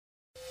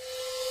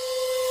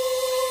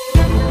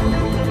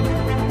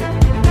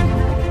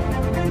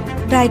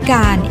รายก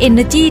าร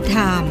Energy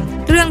Time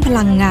เรื่องพ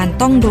ลังงาน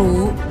ต้องรู้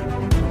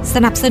ส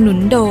นับสนุน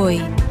โดย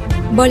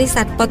บริ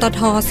ษัทปตท.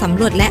สำ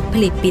รวจและผ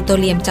ลิตปิโตร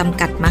เลียมจำ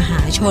กัดมหา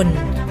ชน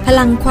พ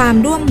ลังความ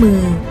ร่วมมื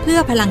อเพื่อ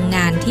พลังง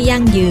านที่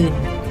ยั่งยืน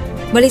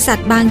บริษัท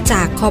บางจ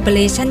ากคอร์ปอเร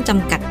ชั่นจ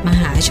ำกัดม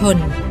หาชน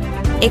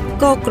เอ็ก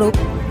โกกรุ๊ป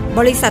บ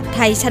ริษัทไท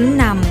ยชั้น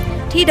น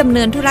ำที่ดำเ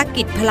นินธุร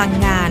กิจพลัง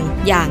งาน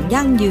อย่าง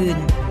ยั่งยืน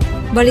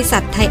บริษั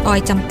ทไทยออย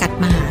ล์จำกัด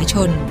มหาช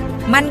น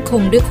มั่นค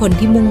งด้วยคน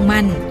ที่มุ่ง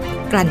มั่น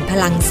กลั่นพ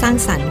ลังสร้าง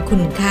สรรค์คุ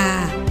ณค่า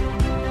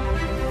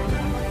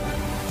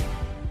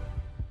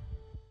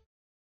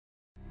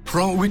เพร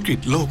าะวิกฤต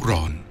โลก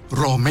ร้อน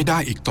รอไม่ได้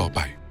อีกต่อไป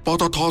ป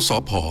ตท.ส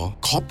ผ.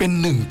ขอเป็น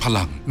หนึ่งพ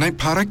ลังใน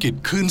ภารกิจ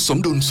คืนสม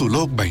ดุลสู่โล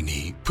กใบ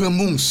นี้เพื่อ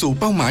มุ่งสู่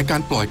เป้าหมายกา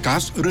รปล่อยก๊า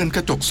ซเรือนก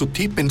ระจกสุท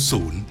ธิเป็น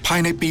ศูนย์ภาย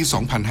ในปี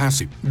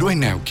 2050 ด้วย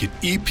แนวคิด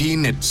EP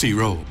Net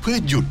Zero เพื่อ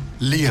หยุด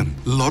เลี่ยง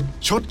ลด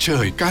ชดเช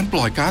ยการป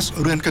ล่อยก๊าซ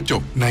เรือนกระจ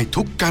กใน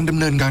ทุกการดำ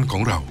เนินงานขอ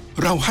งเรา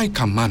ให้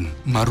คำมั่น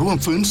มาร่วม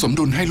ฟื้นสม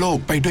ดุลให้โลก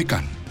ไปด้วยกั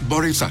นบ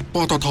ริษัทป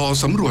ตท.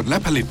สำรวจและ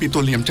ผลิตปิโต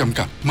รเลียมจำ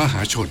กัดมห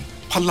าชน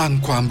พลัง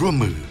ความร่วม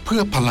มือเพื่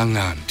อพลังง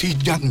านที่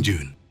ยั่งยื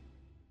น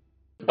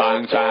บาง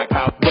จาก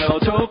ขับเร็ว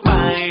ทุกไป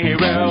ให้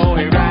เร็วใ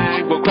ห้แรง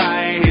กว่าใคร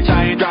ให้ใจ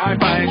ร้าย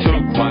ไปทุ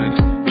กวัน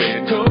เปลี่ย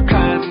นทุก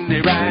คันให้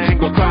แรง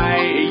กว่าใคร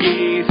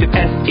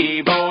20 SE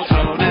Volt เ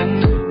ท่านั้น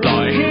ปล่อ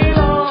ยให้โ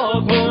ลก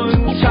หมุน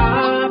ช้า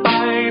ไป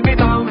ไม่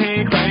ต้องให้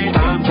ใครต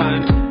ามทัน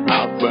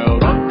อัพเวล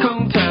รถของ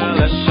เธอแ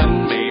ละฉัน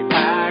ไม่แ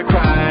พ้ใคร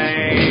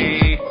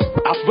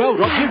อัพเวล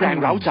รถให้แรง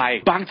เร้าใจ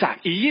บางจาก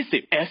E20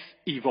 S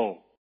Evo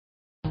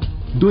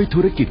ด้วยธุ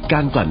รกิจก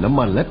ารกลั่นน้ำ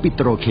มันและปิโ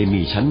ตรเค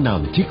มีชั้นน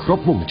ำที่ครบ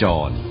วงจ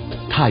ร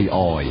ไทยอ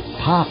อยล์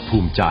ภาคภู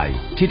มิใจ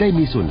ที่ได้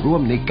มีส่วนร่ว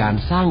มในการ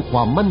สร้างคว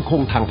ามมั่นค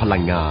งทางพลั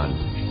งงาน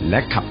และ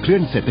ขับเคลื่อ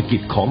นเศรษฐกิ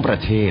จของประ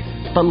เทศ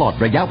ตลอด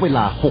ระยะเวล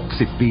า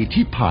60ปี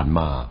ที่ผ่านม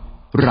า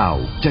เรา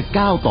จะ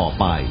ก้าวต่อ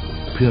ไป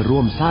เพื่อร่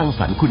วมสร้าง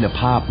สรรค์คุณภ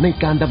าพใน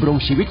การดำรง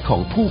ชีวิตขอ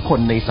งผู้คน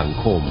ในสัง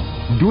คม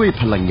ด้วย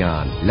พลังงา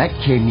นและ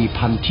เคมี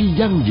ภัณฑ์ที่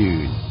ยั่งยื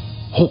น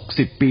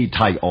60ปีไท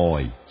ยออ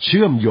ยล์เ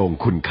ชื่อมโยง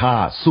คุณค่า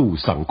สู่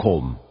สังค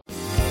ม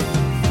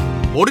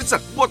บริษั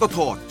ทปตท.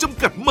จ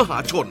ำกัดมหา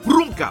ชน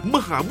ร่วมกับม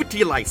หาวิท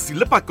ยาลัยศิ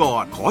ลปาก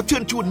รขอเชิ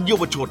ญชวนเยา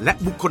วชนและ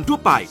บุคคลทั่ว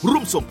ไปร่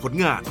วมส่งผล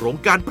งานโครง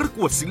การประก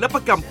วดศิลป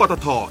กรรมปต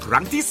ท.ค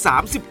รั้งที่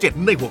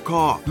37ในหัว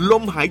ข้อล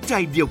มหายใจ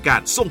เดียวกัน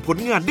ส่งผล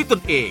งานด้วยต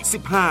นเอง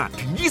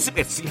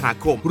 15-21 สิงหา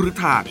คมหรือ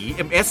ทาง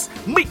EMS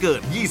ไม่เกิ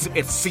น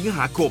21 สิงห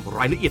าคมร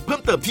ายละเอียดเพิ่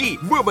มเติมที่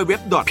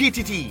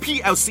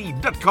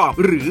www.pttplc.com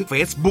หรือ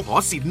Facebook หอ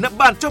ศิลป์ณ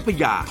บ้านเจ้าพระ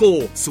ยาโทร 02-537-1388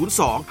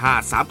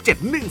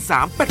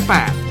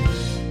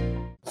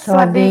ส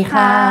วัสดี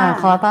ค่ะ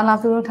ขอต้อนรับ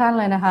ทุกท่าน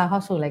เลยนะคะเข้า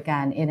สู่รายกา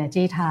ร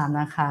Energy Time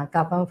นะคะก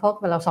ลับมาพบ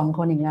กับเรา2ค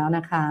นอีกแล้วน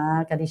ะคะ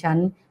กับดิฉัน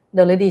ด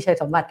ลฤดีชัย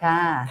สมบัติค่ะ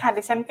ค่ะ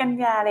ดิฉันกัญ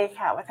ญาเลย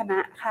ค่ะวัฒนะ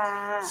ค่ะ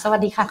สวัส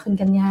ดีค่ะคุณ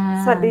กัญญา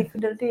สวัสดีคุณ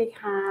ดลฤดี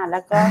ค่ะแล้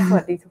วก็ส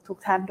วัสดีทุก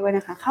ท่านด้วยน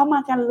ะคะเข้ามา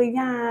กันหรื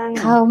อยัง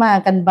เข้ามา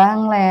กันบ้าง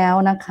แล้ว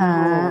นะคะ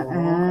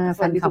ส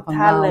วัสดีทุก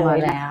ท่านเลย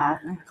แล้ว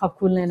ขอบ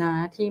คุณเลยนะ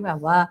ที่แบ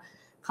บว่า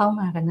เข้า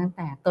มากันตั้งแ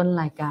ต่ต้น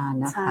รายการ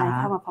นะคะใช่เ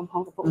ข้ามาพร้อ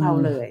มๆกับพวกเรา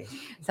เลย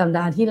สัปด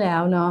าห์ที่แล้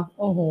วเนาะ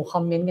โอ้โหคอ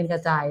มเมนต์กันกร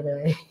ะจายเล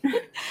ย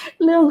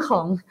เรื่องข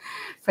อง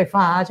ไฟ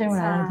ฟ้าใช่ไหม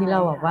ที่เรา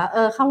บอกว่า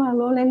เข้ามา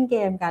ร่วมเล่นเก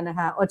มกันนะ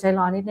คะอดใจร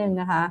อนิดนึง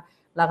นะคะ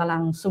เรากำลั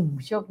งสุ่ม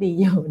โชคดี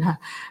อยู่นะ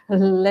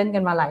เล่นกั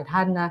นมาหลายท่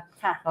านนะ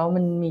เพราะ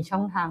มันมีช่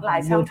องทางหลา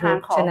ยช่องทาง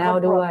ของ Channel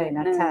ด้วย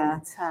นะคะ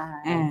ใช่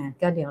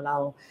ก็เดี๋ยวเรา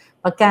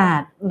ประกา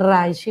ศร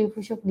ายชื่อ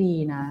ผู้โชคดี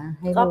นะ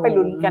ให้ก็ไป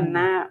ลุ้นกันห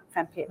น้าแฟ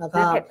นเพจของ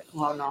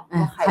เราเนาะ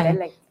ว่าใครได้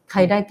เลขใค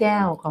รได้แก้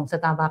วของ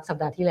Starbucks สัป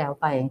ดาห์ที่แล้ว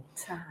ไป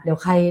เดี๋ยว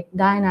ใคร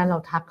ได้นะเรา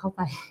ทักเข้าไ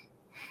ป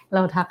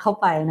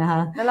นะค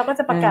ะแล้วเราก็จ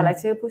ะประกาศราย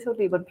ชื่อผู้โชค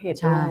ดีบนเพจ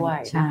ด้วย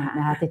น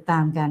ะคะติดตา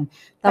มกัน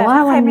แต่ว่า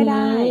วัน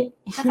นี้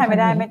ถ้าใครไม่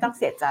ได้ไม่ต้อง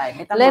เสียใจไ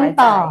ม่ต้องเล่น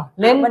ต่อ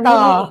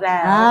อีกแล้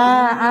ว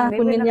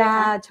คุณกัญญา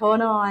โชว์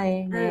หน่อย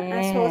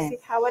โชว์สิ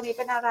คะวันนี้เ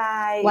ป็นอะไร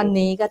วัน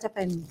นี้ก็จะเ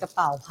ป็นกระเ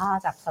ป๋าผ้า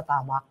จาก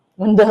Starbucks เห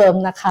มือนเดิม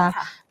นะคะ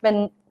เป็น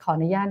ขออ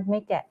นุญาตไม่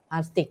แกะพลา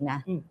สติกนะ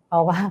เพรา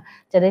ะว่า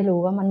จะได้รู้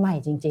ว่ามันใหม่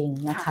จริง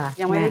ๆนะคะ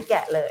ยังไม่ได้แก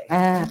ะเลย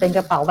เป็นก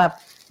ระเป๋าแบบ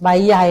ใบ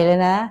ใหญ่เลย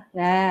นะ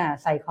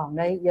ใส่ของไ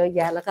ด้เยอะแย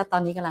ะแล้วก็ตอ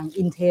นนี้กำลัง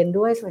อินเทรนด์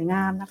ด้วยสวยง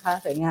ามนะคะ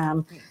สวยงาม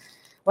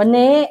วัน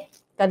นี้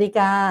กติก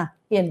า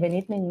เปลี่ยนไป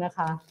นิดนึงนะค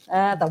ะ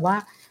แต่ว่า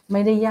ไ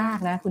ม่ได้ยาก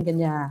นะคุณกัญ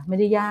ญาไม่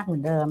ได้ยากเหมื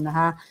อนเดิมนะค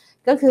ะ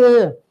ก็คือ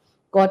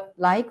กด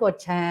ไลค์กด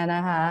แชร์น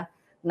ะคะ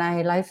ใน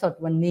ไลฟ์สด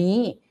วันนี้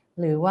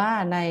หรือว่า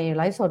ในไ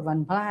ลฟ์สดวัน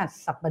พฤหั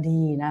สบ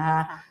ดีนะค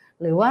ะ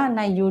หรือว่าใ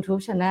น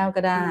YouTube Channel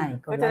ก็ได้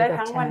ก็จะได้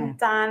ทั้งวัน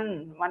จันทร์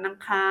วันอัง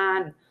คาร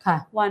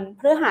วัน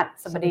พฤหั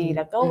สบดีแ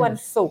ล้วก็วัน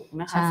ศุกร์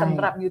นะคะสำ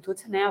หรับ YouTube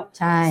Channel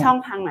ช่อง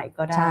ทางไหน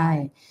ก็ได้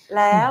แ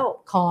ล้ว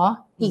ขอ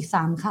อีก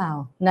3ข่าว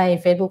ใน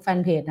Facebook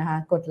Fanpage นะคะ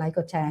กดไลค์ก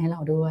ดแชร์ให้เร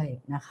าด้วย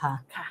นะคะ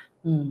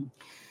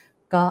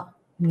ก็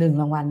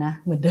1รางวัลนะ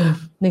เหมือนเดิม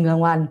1รา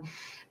งวัล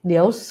เดี๋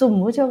ยวสุ่ม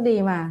ผู้โชคดี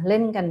มาเล่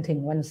นกันถึง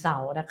วันเสา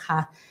ร์นะคะ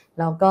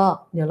แล้วก็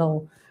เดี๋ยวเรา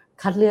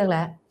คัดเลือกแล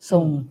ะ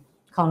ส่ง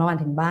ของรางวัล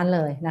ถึงบ้านเล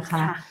ยนะค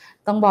ะ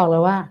ต้องบอกเล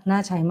ยว่าน่า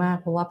ใช้มาก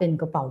เพราะว่าเป็น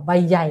กระเป๋าใบ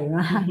ใหญ่ม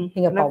ากเป็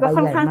นกระเป๋าใบใหญ่มาก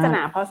ค่อนข้างจะหน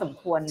าพอสม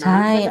ควรนะใ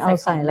ช่เอา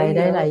ใส่อะไรไ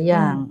ด้หลายอ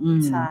ย่าง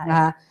นะ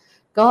คะ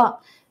ก็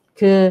ค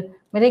คือ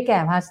ไม่ได้แกะ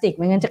พลาสติกไ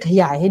ม่งั้นจะข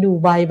ยายให้ดู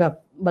ใบแบบ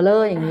เบล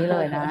ออย่างนี้เล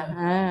ยนะ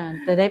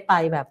จะได้ไป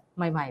แบบใ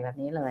หม่ๆแบบ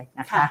นี้เลย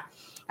นะคะ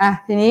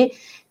ทีนี้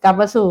กลับ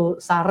มาสู่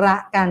สาระ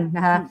กันน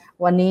ะคะ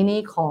วันนี้นี่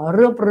ขอร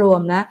วบรว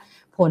มนะ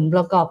ผลป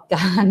ระกอบก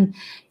าร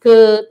คื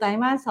อไตร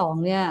มาส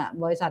 2เนี่ย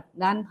บริษัท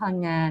ด้านพลัง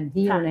งาน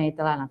ที่อยู่ในต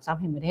ลาดหลักทรัพ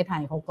ย์แห่งประเทศไท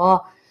ยเขาก็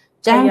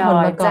แจ้งผล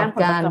ประกอบ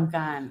การ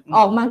อ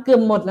อกมาเกือ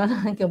บหมดแล้วน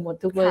ะเกือบหมด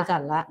ทุกบริษั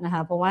ทแล้วนะค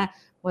ะเพราะว่า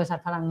บริษัท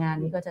พลังงาน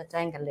นี้ก็จะแ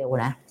จ้งกันเร็ว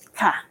นะ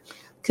ค่ะ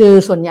คือ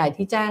ส่วนใหญ่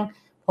ที่แจ้ง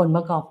ผลป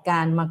ระกอบกา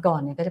รมาก่อน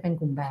เนี่ยก็จะเป็น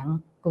กลุ่มแบงก์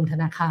กลุ่มธ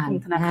นาคาร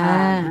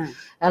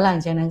แล้วหลัง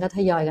จากนั้นก็ท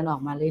ยอยกันออ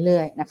กมาเรื่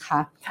อยๆนะคะ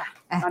ค่ะ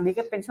ตอนนี้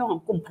ก็เป็นช่วงขอ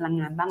งกลุ่มพลัง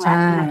งานบ้างแล้ว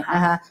น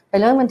ะคะไป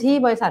เริ่มกันที่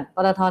บริษัทป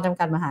ตท.จำ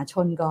กัดมหาช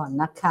นก่อน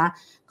นะคะ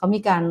เขามี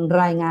การ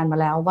รายงานมา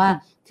แล้วว่า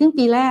ครึ่ง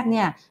ปีแรกเ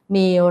นี่ย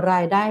มีรา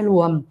ยได้ร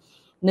วม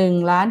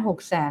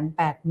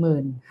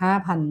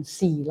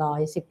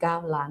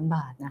 1,685,419 ล้านบ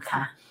าทนะค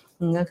ะ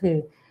ก็คือ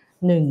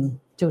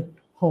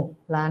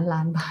 1.6 ล้า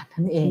นบาท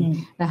นั่นเอง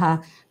นะคะ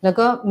แล้ว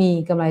ก็มี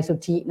กำไรสุท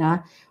ธินะ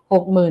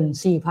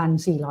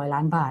 64,400 ล้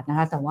านบาทนะค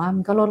ะแต่ว่ามั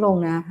นก็ลดลง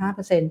นะ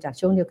 5% จาก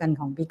ช่วงเดียวกัน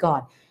ของปีก่อ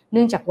นเ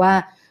นื่องจากว่า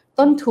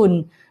ต้นทุน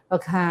รา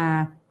คา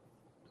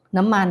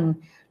น้ำมัน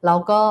แล้ว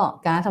ก็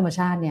ก๊าซธรรมช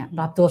าติเนี่ยป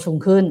รับตัวสูง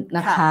ขึ้นน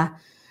ะคะ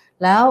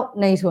แล้ว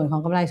ในส่วนขอ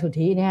งกำไรสุท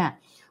ธิเนี่ย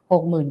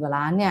 60,000 กว่า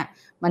ล้านเนี่ย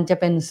มันจะ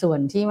เป็นส่วน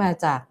ที่มา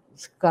จาก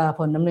ผ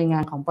ลดำเนินงา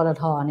นของปต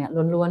ทเนี่ย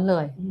ล้วนๆเล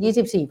ย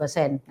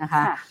 24% นะค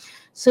ะ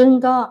ซึ่ง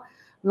ก็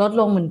ลด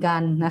ลงเหมือนกั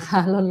นนะคะ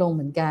ลดลงเห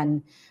มือนกัน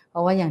เพรา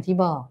ะว่าอย่างที่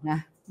บอกนะ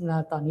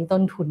ตอนนี้ต้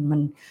นทุนมั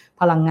น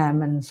พลังงาน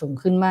มันสูง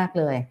ขึ้นมาก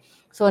เลย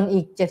ส่วนอี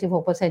ก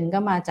 76% ก็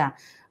มาจาก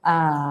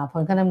ผ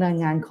ลการดำเนิน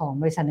งานของ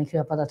บริษัทในเครื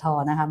อปตท.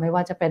นะคะไม่ว่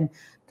าจะเป็น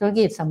ธุร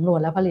กิจสำรวจ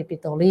และผลิตปิ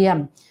โตรเลียม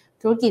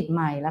ธุรกิจใ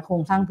หม่และโคร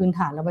งสร้างพื้นฐ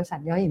านและบริษัท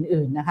ย่อย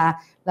อื่นๆนะคะ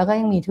แล้วก็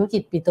ยังมีธุรกิ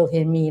จปิโตรเค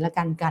มีและก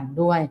ารกลั่น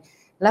ด้วย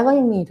แล้วก็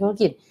ยังมีธุร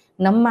กิจ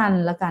น้ำมัน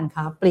และการ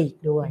ค้าปลีก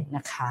ด้วยน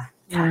ะคะ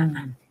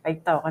ไป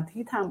ต่อกัน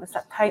ที่ทางบริษั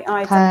ทไทยออ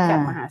ยล์จำกัด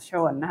มหาช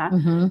นนะคะ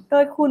โด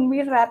ยคุณวิ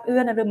รัตเอื้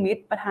อนฤมิต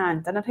รประธาน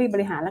เจ้าหน้าที่บ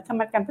ริหารและกรร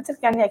มการผู้จัด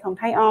การใหญ่ของ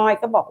ไทยออยล์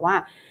ก็บอกว่า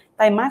ไ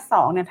ตรมาส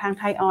 2เนี่ยทาง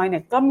ไทยออยล์เนี่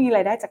ยก็มีร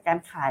ายได้จากการ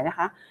ขายนะค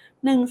ะ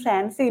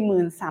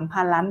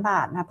 143,000 ล้านบ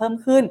าทนะเพิ่ม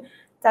ขึ้น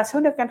จากช่ว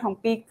งเดียวกันของ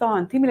ปีก่อน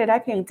ที่มีรายได้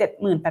เพียง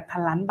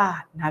 78,000 ล้านบา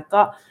ทนะคะ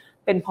ก็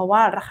เป็นเพราะว่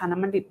าราคาน้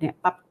ำมันดิบเนี่ย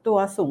ปรับตัว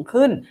สูง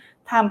ขึ้น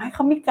ทำให้เข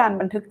ามีการ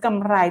บันทึกก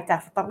ำไรจาก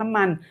สต็อกน้ำ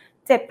มัน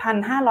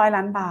 7,500 ล้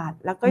านบาท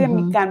แล้วก็ยัง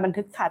มีการบัน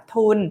ทึกขาด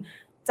ทุน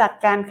จาก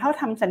การเข้า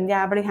ทำสัญญ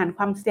าบริหารค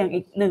วามเสี่ยง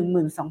อีก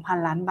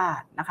 12,000 ล้านบา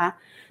ทนะคะ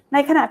ใน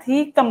ขณะที่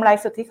กำไร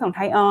สุทธิของไท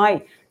ยออยล์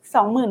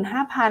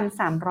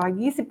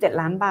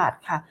 25,327 ล้านบาท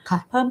ค่ะ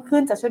เพิ่มขึ้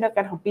นจากช่วงเดียว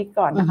กันของปี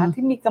ก่อนนะคะ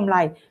ที่มีกำไร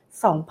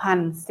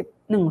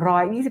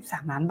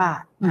 2,123 ล้านบา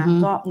ทนะ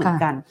ก็เหมือน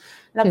กัน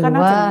แล้วก็น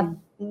อกจาก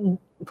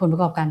ผลปร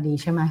ะกอบการดี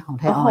ใช่ไหมของ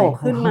ไทยออยล์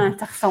ขึ้นมา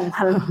จาก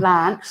 2,000 ล้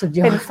าน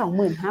เป็น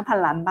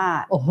 25,000 ล้านบา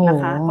ทนะ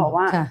คะเพราะ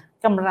ว่า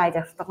กำไรจ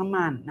ากสต็อกน้ำ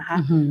มันนะคะ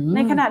ใน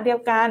ขณะเดียว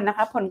กันนะค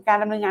ะผลการ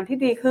ดำเนินงานที่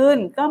ดีขึ้น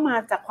ก็มา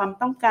จากความ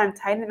ต้องการใ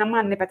ช้น้ำมั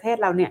นในประเทศ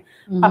เราเนี่ย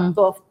ปรับ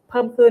ตัวเ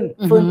พิ่มขึ้น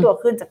ฟื้นตัว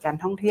ขึ้นจากการ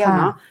ท่องเที่ยว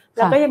เนาะแ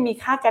ล้วก็ยังมี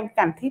ค่าการก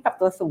ลั่นที่ปรับ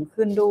ตัวสูง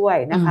ขึ้นด้วย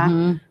นะคะ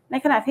ใน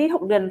ขณะที่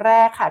6เดือนแร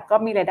กค่ะก็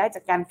มีรายได้จ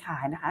ากการขา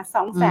ยนะคะ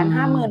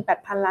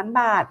 258,000 ล้าน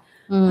บาท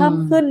เพิ่ม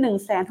ขึ้น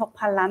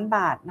 106,000 ล้านบ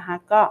าทนะคะ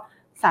ก็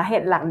สาเห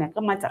ตุหลักเนี่ยก็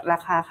มาจากรา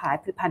คาขาย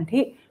ผลิตภัณฑ์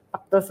ที่ปรั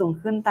บตัวสูง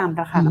ขึ้นตาม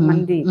ราคาน้ำมัน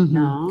ดิบเ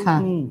นาะ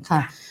ค่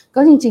ะ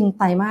ก็จริงๆ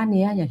ไตรมาส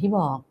นี้อย่างที่บ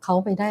อกเขา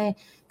ไปได้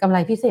กำไร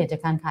พิเศษจา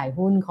กการขาย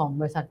หุ้นของ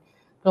บริษัท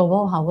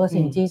Global Power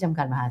Synergy จำ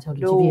กัดมหาชน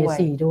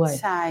GPSC ด้วย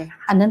ใช่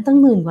อันนั้นตั้ง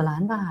10,000 กว่าล้า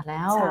นบาทแ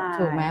ล้ว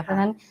ถูกไหมเพราะฉะ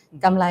นั้น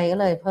กำไรก็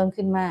เลยเพิ่ม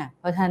ขึ้นมาก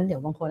เพราะฉะนั้นเดี๋ย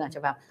วบางคนอาจจ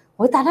ะแบบโ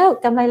อ๊ยตายแล้ว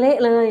กำไรเละ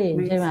เลย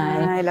ใช่ไหม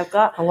แล้ว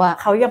ก็เพราะว่า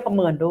เขายังประเ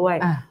มินด้วย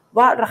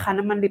ว่าราคา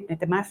น้ำมันดิบใน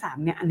ไตรมาส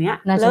 3เนี่ยอันเนี้ย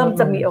เริ่ม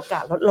จะมีโอกา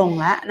สลดลง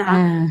แล้วนะคะ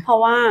เพราะ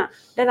ว่า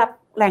ได้รับ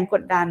แรงก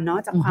ดดันเนาะ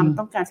จากความ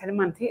ต้องการใช้น้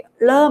ำมันที่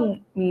เริ่ม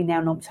มีแน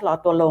วโน้มชะลอ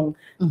ตัวลง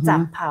จาก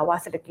ภาวะ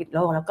เศรษฐกิจโล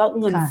กแล้วก็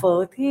เงินเฟ้อ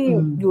ที่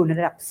อยู่ใน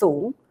ระดับสู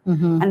ง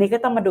อันนี้ก็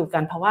ต้องมาดูกั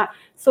นเพราะว่า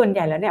ส่วนให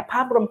ญ่แล้วเนี่ยภ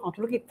าพรวมของ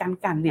ธุรกิจการ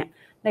กลั่นเนี่ย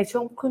ในช่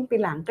วงครึ่งปี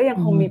หลังก็ยัง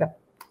คงมีแบบ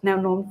แนว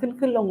โน้ม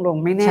ขึ้นลง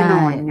ไม่แน่น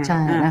อนไง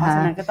เพราะฉ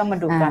ะนั้นก็ต้องมา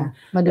ดูกัน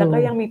แล้วก็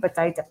ยังมีปัจ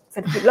จัยจากเศร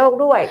ษฐกิจโลก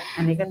ด้วย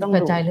อันนี้ก็ต้องดู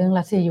ปัจจัยเรื่อง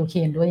รัสเซียยูเคร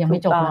นด้วยยังไ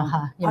ม่จบนะค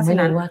ะยังไม่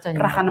รู้ว่าจะ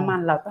ราคาน้ำมัน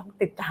เราต้อง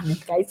ติดตาม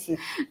ใกล้ชิด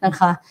นะ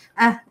คะ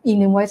อีก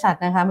หนึ่งบริษัท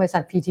นะคะบริษั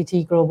ท PTT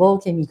Global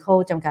Chemical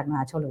จำกัดมห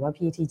าชนหรือว่า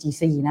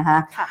PTGC นะคะ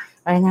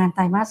รายงานไต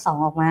รมาส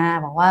 2ออกมา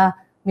บอกว่า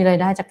มีราย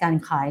ได้จากการ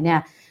ขายเนี่ย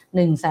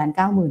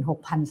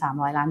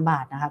 196,300 ล้านบา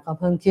ทนะคะก็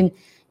เพิ่มขึ้น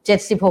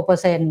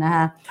 76% นะค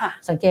ะ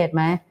สังเกตไ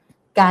หม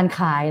การ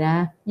ขายนะ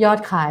ยอด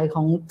ขายข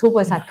องทุกบ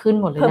ริษัทขึ้น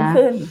หมดเลยนะ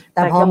แ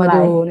ต่พอมา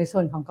ดูในส่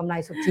วนของกำไร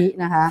สุทธิ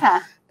นะคะ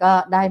ก็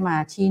ได้มา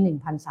ที่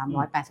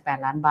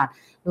 1,388 ล้านบาท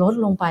ลด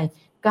ลงไป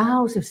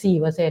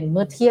 94% เ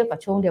มื่อเทียบกับ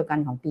ช่วงเดียวกัน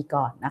ของปี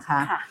ก่อนนะคะ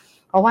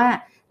เพราะว่า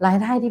ราย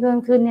ได้ที่เพิ่ม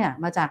ขึ้นเนี่ย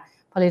มาจาก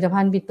ผลิตภั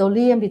ณฑ์ปิโตรเ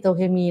ลียมปิโตรเ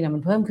คมีเนี่ยมั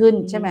นเพิ่มขึ้น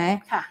ใช่ไหม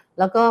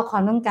แล้วก็ควา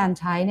มต้องการ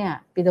ใช้เนี่ย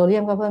ปิโตรเลี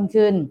ยมก็เพิ่ม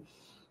ขึ้น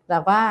แต่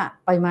ว่า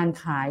ปริมาณ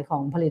ขายขอ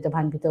งผลิตภั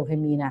ณฑ์ปิโตรเค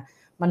มีเนี่ย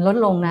มันลด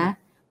ลงนะ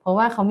เพราะ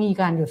ว่าเขามี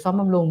การหยุดซ่อม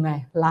บำรุงไง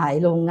หลาย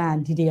โรงงาน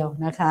ทีเดียว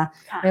นะคะ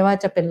ไม่ว่า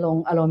จะเป็นโรง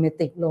อะโรเม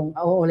ติกโรง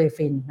โอเล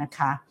ฟินนะค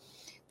ะ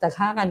แต่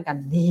ค่ากัน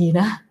ดี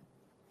นะ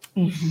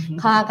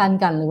ค่า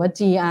กันหรือว่า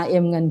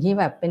GRM เงินที่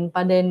แบบเป็นป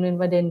ระเ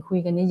ด็นคุย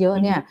กันเยอะ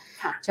ๆเนี่ย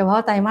เฉพาะ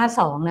ไตรมา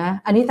ส2นะ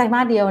อันนี้ไตรม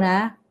าสเดียวนะ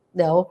เ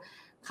ดี๋ยว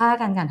ค่า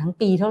กันทั้ง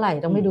ปีเท่าไหร่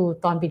ต้องไปดู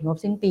ตอนปิดงบ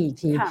สิ้นปีอีก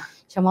ที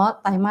เฉพาะ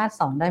ไตรมา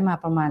ส2ได้มา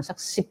ประมาณสัก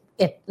11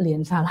เหรีย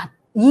ญสหรัฐ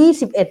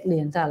21เหรี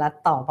ยญสหรัฐ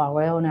ต่อบาร์เร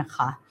ลนะค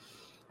ะ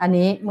อัน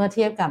นี้เมื่อเ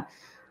ทียบกับ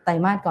ไตร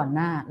มาสก่อนห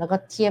น้าแล้วก็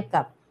เทียบ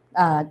กับ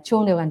ช่ว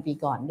งเดียวกันปี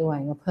ก่อนด้วย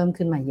ก็เพิ่ม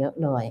ขึ้นมาเยอะ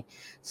เลย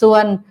ส่ว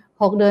น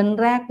6เดือน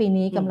แรกปี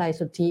นี้กำไร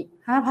สุทธิ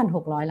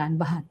 5,600 ล้าน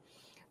บาท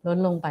ลด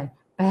ลงไป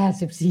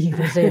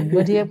 84% เ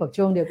มื่อเทียบกับ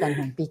ช่วงเดียวกัน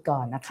ของปีก่อ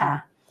นนะคะ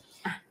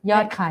ยอ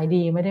ดขาย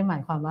ดีไม่ได้หมา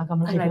ยความว่าก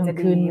ำไรเพิ่ม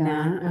ขึ้นน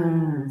ะ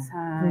ใ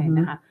ช่น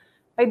ะคะ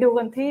ไปดู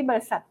กันที่บ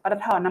ริษัทปต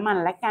ท.น้ำมัน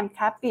และการ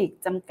ค้าปลีก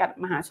จำกัด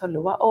มหาชนห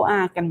รือว่า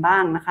OR กันบ้า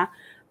งนะคะ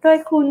โดย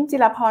คุณจิ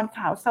รพรข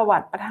าวสวั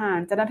สดิ์ประธาน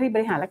เจ้าหน้าที่บ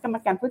ริหารและกรรม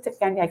การผู้จัด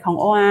การใหญ่ของ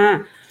OR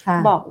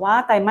บอกว่า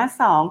ไตรมา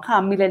ส2ค่ะ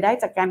มีรายได้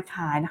จากการข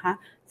ายนะคะ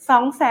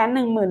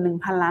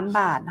 211,000 ล้าน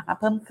บาทนะคะ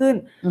เพิ่มขึ้น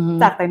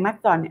จากไตรมาส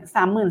ก่อนเนี่ย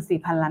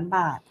 34,000 ล้านบ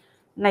าท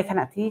ในขณ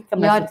ะที่กำ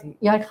ไรสุทธิ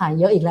ยอดขาย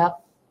เยอะอีกแล้ว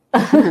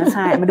ใ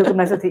ช่มาดูกำ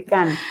ไรสุทธิ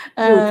กัน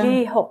อยู่ที่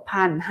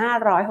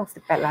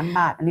 6,568 ล้านบ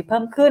าทอันนี้เพิ่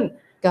มขึ้น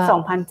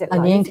 2,700 อั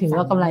นนี้ยังถือ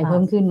ว่ากำไรเพิ่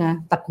มขึ้นนะ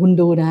แต่คุณ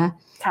ดูนะ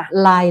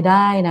รายไ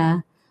ด้นะ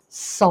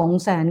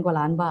 200,000 กว่า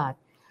ล้านบาท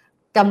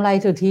กำไร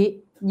สุทธิ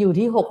อยู่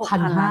ที่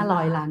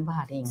 6,500 ล้านบา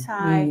ทเองใ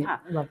ช่ค่ะ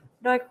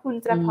โดยคุณ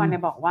จิรพรเนี่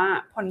ยบอกว่า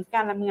ผลก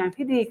ารดำเนินงาน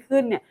ที่ดีขึ้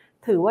นเนี่ย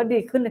ถือว่าดี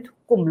ขึ้นในทุก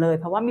กลุ่มเลย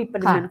เพราะว่ามีป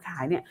ริมาณขา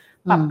ยเนี่ย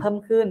ปรับเพิ่ม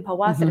ขึ้นเพราะ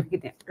ว่าเศรษฐกิจ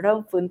เนี่ยเริ่ม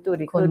ฟื้นตัว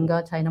ดีขึ้นคนก็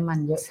ใช้น้ำมัน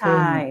เยอะขึ้น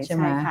ใช่ไ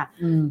หมค่ะ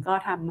ก็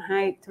ทำให้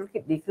ธุรกิ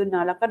จดีขึ้นเน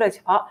าะแล้วก็โดยเฉ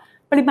พาะ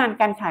ปริมาณ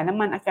การขายน้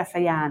ำมันอากาศ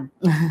ยาน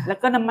แล้ว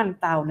ก็น้ำมัน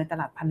เตาในต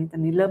ลาดพาณิชย์ตอ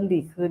นนี้เริ่มดี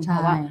ขึ้นเพร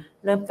าะว่า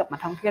เริ่มกลับมา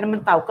ท่องเที่ยวน้ำมั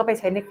นเตาก็ไป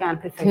ใช้ในการ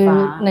ผลิตไฟฟ้า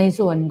ใน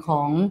ส่วนข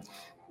อง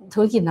ธุ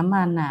รกิจน้ำ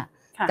มันน่ะ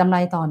กำไร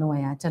ต่อหน่วย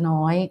จะ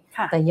น้อย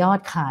แต่ยอด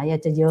ขาย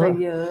จะเยอะ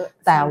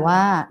แต่ว่า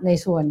ใน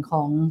ส่วนข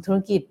องธุร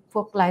กิจพ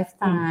วกไลฟ์ส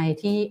ไตล์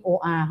ที่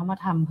OR เขามา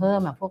ทำเพิ่ม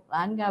พวก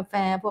ร้านกาแฟ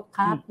พวก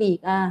ค้าปลีก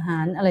อาหา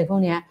รอะไรพวก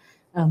นี้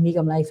มีก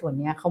ำไรส่วน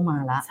นี้เข้ามา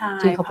ละ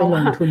ที่เขาไปล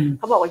งทุน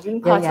เขาบอกว่ายิ่ง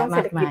พอช่วงเศ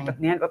รษฐกิจแบบ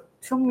นี้แบบ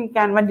ช่วงมีก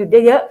ารวันหยุด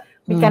เยอะ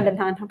ๆมีการเดิน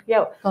ทางท่องเที่ย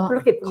วธุร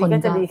กิจพวกนี้ก็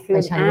จะดีขึ้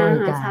นใ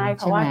ช่เ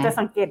พราะว่าจะ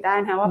สังเกตได้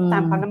นะว่าตา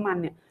มปั๊มน้ำมัน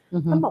เนี่ย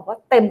ต้องบอกว่า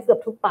เต็มเกือบ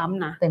ทุกปั๊ม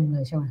นะเต็มเล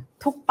ยใช่ไหม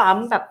ทุกปั๊ม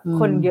แบบ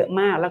คนเยอะ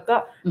มากแล้วก็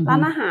ร้า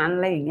นอาหารอ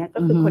ะไรอย่างเงี้ยก็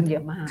คือคนเยอ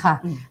ะมากค่ะ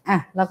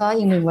แล้วก็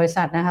อีกหนึ่งบริ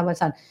ษัทนะคะบริ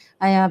ษัท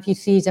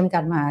IRPC จำกั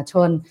ดมหาช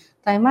น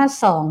ไตรมา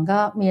ส2ก็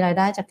มีรายไ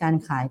ด้จากการ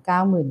ขาย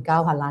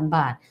 99,000 ล้านบ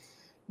าท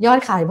ยอด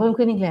ขายเพิ่ม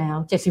ขึ้นอีกแล้ว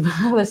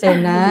 75% น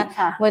ะ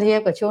เมื่อเทีย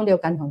บกับช่วงเดียว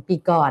กันของปี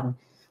ก่อน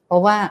เพรา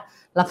ะว่า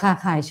ราคา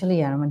ขายเฉ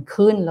ลี่ยมัน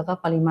ขึ้นแล้วก็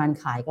ปริมาณ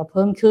ขายก็เ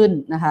พิ่มขึ้น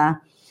นะคะ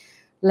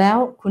แล้ว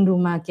คุณดู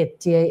Market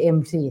GIM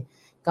สิ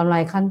กำไร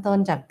ขั้นต้น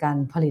จากการ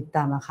ผลิตต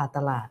ามราคาต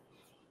ลาด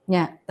เ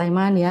นี่ยไตรม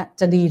าสนี้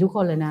จะดีทุกค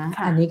นเลยนะ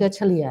อันนี้ก็เ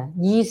ฉลี่ย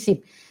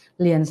20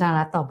เหรียญสห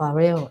รัฐต่อบาร์เ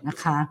รลนะ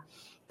คะ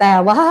แต่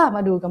ว่าม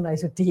าดูกำไร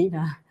สุทธิน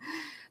ะ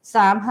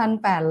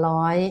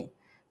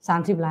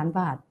 3,830 ล้าน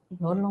บาท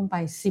ลดลงไป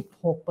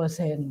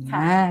 16% น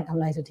ะกำ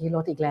ไรสุทธิล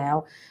ดอีกแล้ว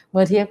เ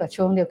มื่อเทียบกับ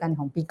ช่วงเดียวกันข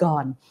องปีก่อ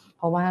นเ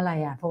พราะว่าอะไร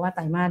เพราะว่าไต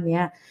รมาส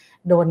นี้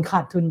โดนขา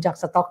ดทุนจาก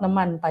สต็อกน้ำ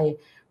มันไป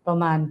ประ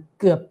มาณ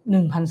เกือบ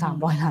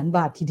 1,300 ล้านบ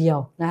าททีเดียว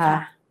นะคะ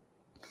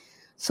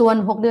ส่วน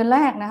6เดือนแร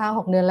กนะคะ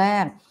6เดือนแร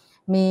ก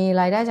มี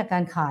รายได้จากกา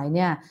รขายเ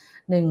นี่ย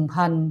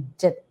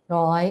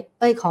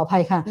 1,700 ขออภั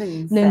ยค่ะ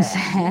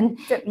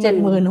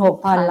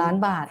 176,000 ล้าน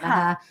บาทนะ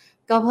คะ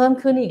ก็เพิ่ม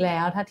ขึ้นอีกแล้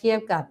วถ้าเทียบ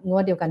กับงว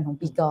ดเดียวกันของ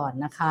ปีก่อน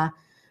นะคะ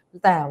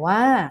แต่ว่า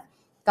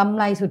กำ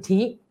ไรสุท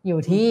ธิอยู่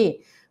ที่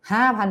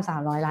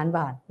 5,300 ล้านบ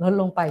าทลด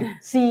ลงไป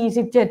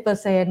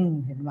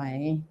 47% เห็นไหม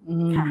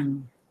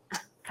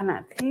ขณะ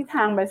ที่ท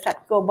างบริษัท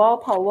Global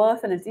Power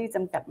Synergy จ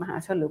ำกัดมหา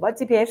ชนหรือว่า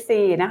GPSC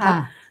นะคะ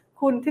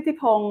คุณทิติ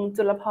พงษ์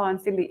จุลพร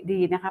ศิริดี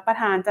นะคะประ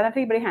ธานเจ้าหน้า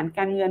ที่บริหารก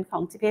ารเงินขอ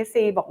ง GPSC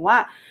บอกว่า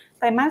ไ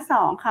ตรมาส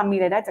2ค่ะมี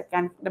รายได้จากกา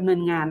รดำเนิ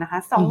นงานนะคะ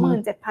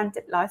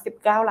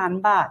 27,719 ล้าน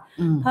บาท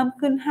เพิ่ม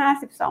ขึ้น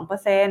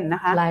 52% น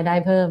ะคะรายได้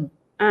เพิ่ม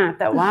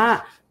แต่ว่า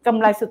กำ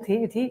ไรสุทธิ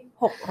อยู่ที่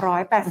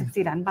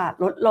684ล้านบาท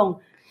ลดลง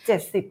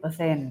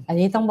 70% อัน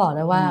นี้ต้องบอกเล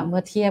ยว่าเมื่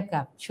อเทียบ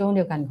กับช่วงเ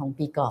ดียวกันของ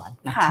ปีก่อน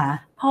นะคะ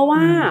เพราะว่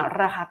า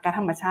ราคาก๊าซธ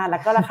รรมชาติและ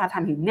ก็ราคาถ่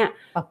านหินเนี่ย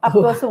ปรับ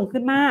ตัวสูง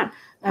ขึ้นมาก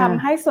ท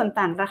ำให้ส่วน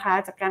ต่างราคา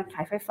จากการข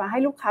ายไฟฟ้าให้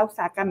ลูกค้าอุตส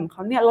าหกรรมของเข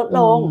าเนี่ยลด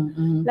ลง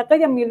แล้วก็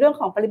ยังมีเรื่อง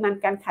ของปริมาณ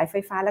การขายไฟ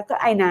ฟ้าแล้วก็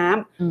ไอ้น้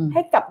ำใ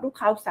ห้กับลูก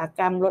ค้าอุตสาห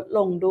กรรมลดล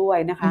งด้วย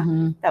นะคะ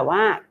แต่ว่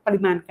าปริ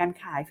มาณการ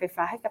ขายไฟ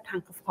ฟ้าให้กับทาง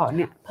กฟผ.เ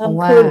นี่ยเพิ่ม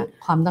ขึ้น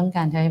ความต้องก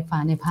ารใช้ไฟฟ้า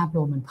ในภาพร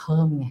วมมันเ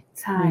พิ่มไง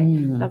ใช่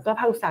แล้วก็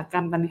ภาคอุตสาหกร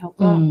รมตอนนี้เขา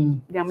ก็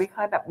ยังไม่ค่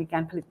อยแบบมีกา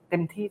รผลิตเต็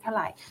มที่เท่าไ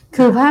หร่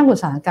คือภาคอุต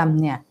สาหกรรม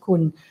เนี่ยคุ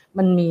ณ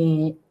มันมี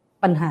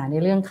ปัญหาใน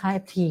เรื่องค่า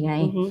FT ไง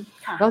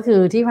ก็คือ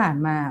ที่ผ่าน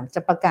มาจ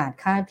ะประกาศ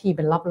ค่า FT เ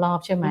ป็นรอบ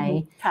ๆใช่ไหม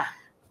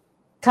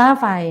ค่า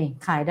ไฟ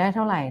ขายได้เ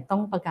ท่าไหร่ต้อ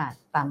งประกาศ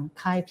ตาม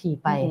ค่า FT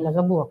ไปแล้ว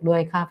ก็บวกด้ว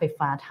ยค่าไฟ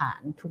ฟ้าฐา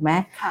นถูกไหม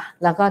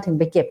แล้วก็ถึง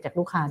ไปเก็บจาก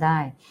ลูกค้าได้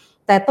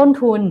แต่ต้น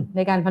ทุนใน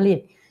การผลิต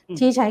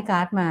ที่ใช้ก๊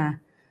าซมา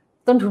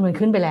ต ต้นทุนมัน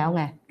ขึ้นไปแล้ว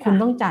ไงคุณ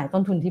ต้องจ่ายต้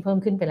นทุนที่เพิ่ม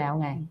ขึ้นไปแล้ว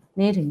ไง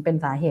นี่ถึงเป็น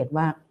สาเหตุ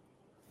ว่า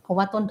เพราะ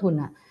ว่าต้นทุน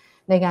อะ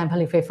ในการผ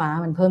ลิตไฟฟ้า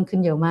มันเพิ่มขึ้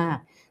นเยอะมาก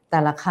แต่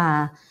ราคา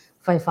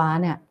ไฟฟ้า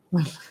เนี่ย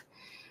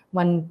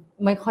มัน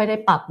ไม่ค่อยได้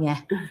ปรับไง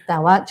แต่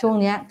ว่าช่วง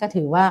นี้ก็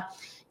ถือว่า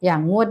อย่าง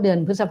งวดเดือน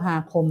พฤษภา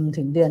คม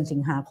ถึงเดือนสิ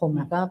งหาคม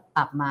ก็ป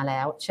รับมาแล้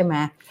วใช่ไหม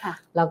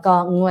แล้วก็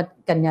งวด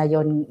กันยาย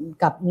น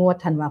กับงวด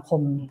ธันวาค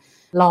ม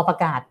รอประ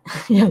กาศ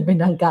อย่างเป็น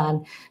ทางการ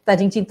แต่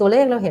จริงๆตัวเล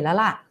ขเราเห็นแล้ว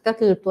ล่ะก็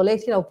คือตัวเลข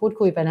ที่เราพูด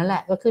คุยไปนั่นแหล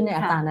ะก็ขึ้นใน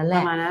อัตรานั้นแหล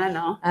ะประมาณนั้นแหละเ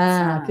นาะ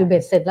คือเบ็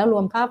ดเสร็จแล้วร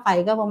วมค่าไฟ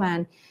ก็ประมาณ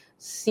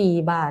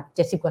4 บาท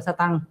 70 กว่าส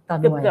ตางค์ต่อ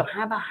หน่วยเกือบ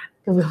5 บาท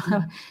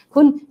คุ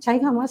ณใช้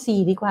คำว่า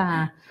4ดีกว่า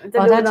เ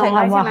พราะถ้าใช้ค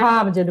ำว่า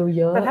5มันจะดู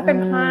เยอะแต่ถ้าเป็น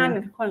5เ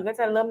นี่ยคนก็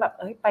จะเริ่มแบบ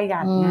ประหยั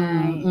ดไง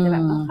แต่แบ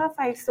บค่าไฟ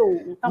สู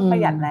งต้องปร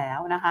ะหยัดแล้ว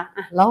นะคะ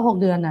แล้ว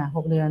6 เดือนน่ะ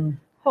6 เดื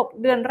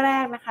อนแร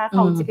กนะคะข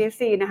อง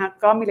GPC นะคะ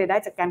ก็มีรายได้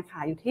จากการข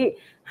ายอยู่ที่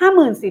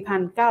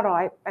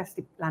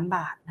 54,980 ล้านบ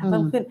าทนะเ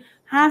พิ่มขึ้น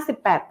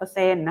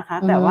 58% นะคะ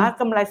แต่ว่า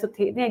กำไรสุท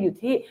ธิเนี่ยอยู่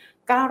ที่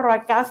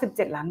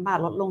997 ล้านบาท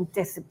ลดลง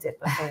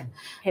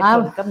 77% เหตุผ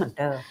ลก็เหมือน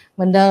เ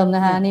ดิมน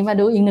ะคะนี่มา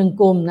ดูอีก1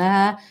กลุ่มนะค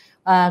ะ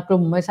ก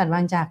ลุ่มบริษัทบ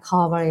างจากคอ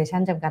ร์ปอเรชั่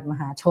นจำกัดม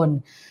หาชน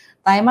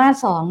ไตรมา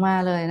ส 2มา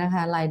เลยนะค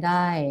ะรายไ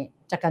ด้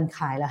จากการข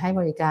ายและให้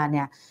บริการเ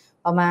นี่ย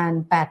ประมาณ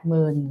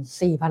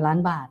 84,000 ล้าน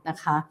บาทนะ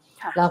คะ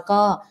แล้วก็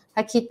ถ้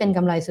าคิดเป็นก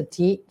ำไรสุท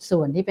ธิส่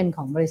วนที่เป็นข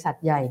องบริษัท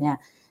ใหญ่เนี่ย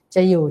จ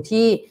ะอยู่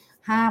ที่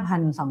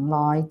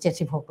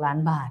 5,276 ล้าน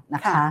บาทน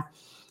ะคะ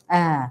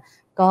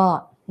ก็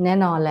แน่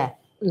นอนแหละ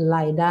ร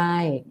ายได้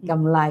ก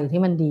ำไร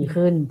ที่มันดี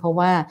ขึ้นเพราะ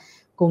ว่า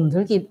กลุ่มธุ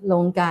รกิจโร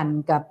งกลั่น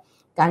กับ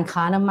การ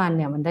ค้าน้ำมันเ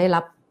นี่ยมันได้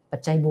รับปัจ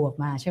จัยบวก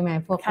มาใช่ไหม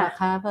พวกรา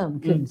คาเพิ่ม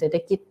ขึ้นเศรษฐ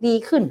กิจดี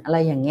ขึ้นอะไร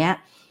อย่างเงี้ย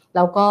แ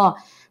ล้วก็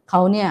เข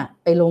าเนี่ย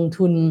ไปลง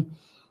ทุน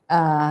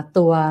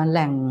ตัวแห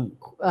ล่ง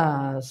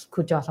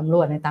ขุดเจาะสำร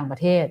วจในต่างประ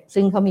เทศ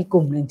ซึ่งเขามีก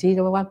ลุ่มหนึ่งที่เรี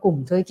ยกว่ากลุ่ม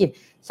ธุรกิจ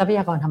ทรัพย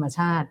ากรธรรมช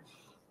าติ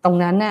ตรง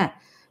นั้นเนี่ย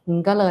มัน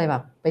ก็เลยแบ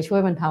บไปช่วย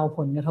บรรเทาผ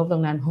ลกระทบตร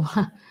งนั้นเพราะว่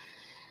า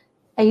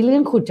ไอ้เรื่อ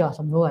งขุดเจาะ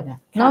สำรวจเนี่ย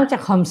นอกจา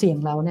กความเสี่ยง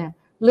แล้วเนี่ย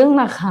เรื่อง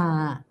ราคา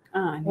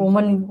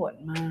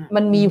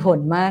มันมีผล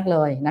มากเล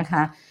ยนะค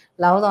ะ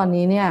แล้วตอน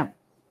นี้เนี่ย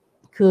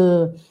คือ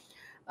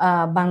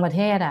บางประเ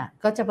ทศ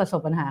ก็จะประสบ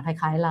ปัญหาค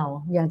ล้ายๆเรา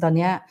อย่างตอน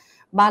นี้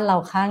บ้านเรา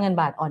ค่าเงิน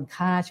บาทอ่อน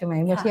ค่าใช่ไหม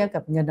เมื่อเทียบกั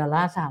บเงินดอลล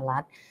าร์สหรั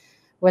ฐ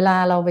เวลา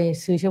เราไป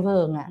ซื้อเชื้อเพลิ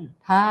ง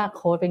ถ้าโ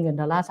ค้ดเป็นเงิน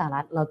ดอลลาร์สห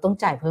รัฐเราต้อง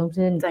จ่ายเพิ่ม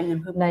ขึ้น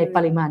ในป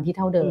ริมาณที่เ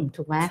ท่าเดิม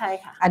ถูกไหมใช่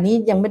ค่ะอันนี้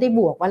ยังไม่ได้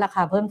บวกว่าราค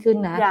าเพิ่มขึ้น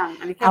นะ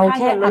เอาแ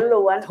ค่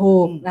ล้วนๆถู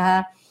กนะคะ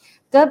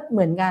ก็เห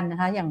มือนกันนะ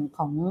คะอย่างข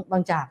องบา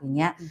งจากอย่างเ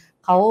งี้ย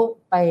เขา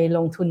ไปล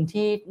งทุน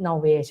ที่นอ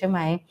ร์เวย์ใช่ไหม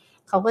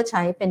เขาก็ใ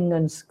ช้เป็นเงิ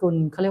นสกุล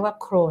เขาเรียกว่า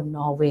โครนน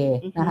อร์เวย์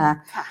นะคะ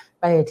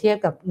ไปเทียบ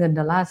กับเงินด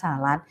อลลาร์สห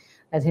รัฐ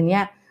แต่ทีเนี้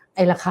ยไ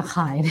อ้ราคาข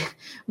ายเนี่ย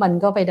มัน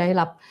ก็ไปได้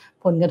รับ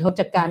ผลกระทบ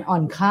จากการอ่อ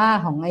นค่า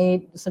ของไอ้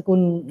สกุ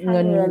ลเ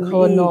งินโคร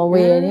นนอร์เว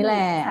ย์นี่แหล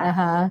ะนะ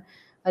คะ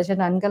เพราะฉะ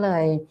นั้น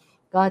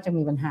ก็จะ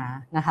มีปัญหา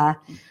นะคะ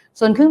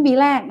ส่วนครึ่งปี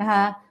แรกนะค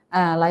ะ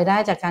รายได้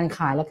จากการข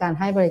ายและการ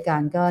ให้บริกา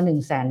รก็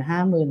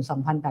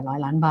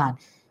 152,800 ล้านบาท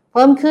เ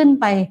พิ่มขึ้น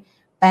ไป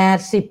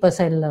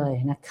 80% เลย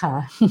นะคะ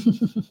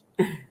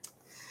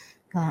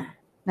ก็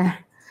นะ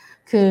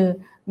คือ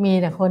มี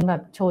แต่คนแบ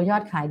บโชว์ยอ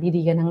ดขาย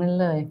ดีๆกันทั้งนั้น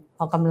เลยพ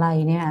อกำไร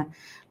เนี่ย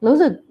รู้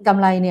สึกกำ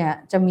ไรเนี่ย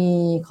จะมี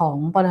ของ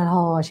ปตท.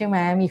ใช่ไหม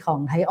มีของ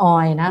ไทยออ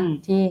ยล์นะ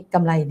ที่ก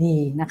ำไรดี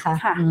นะคะ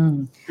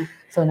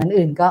ส่วนนั้น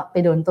อื่นก็ไป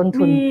โดนต้น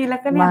ทุนแล้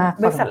วก็เนี่ย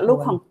บริษัทลูก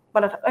ของป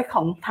ตท.ข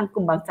องทางก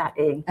ลุ่มบางจาก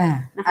เอง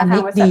นะคะอัน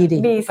นี้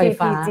ดีไฟ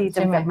ฟ้าใ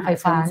ช่ไหมไฟ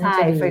ฟ้าใช่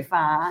ไฟ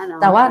ฟ้า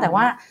แต่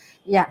ว่า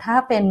อย่าถ้า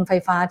เป็นไฟ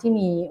ฟ้าที่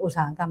มีอุตส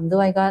าหกรรม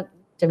ด้วยก็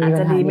จะมี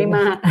ปัญหาไม่ม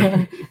าก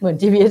เหมือน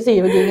GPC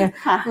เมื่อกี้ไง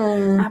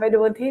ไปดู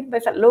ที่บ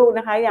ริษัทลูก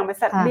นะคะอย่างบริ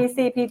ษัท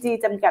BCPG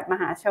จำกัดม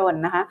หาชน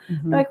นะคะ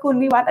โดยคุณ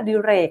วิวัฒน์อดิ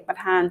เรกประ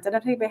ธานเจ้าหน้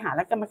าที่บริหารแ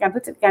ละกรรมการ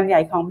ผู้จัดการให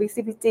ญ่ของ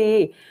BCPG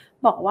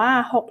บอกว่า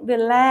6เดือ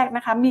นแรกน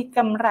ะคะมีก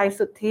ำไร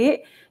สุทธิ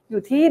อ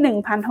ยู่ที่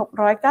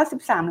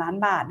 1,693 ล้าน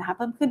บาทนะคะเ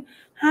พิ่มขึ้น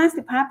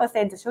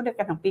 55% จากช่วงเดียว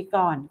กันของปี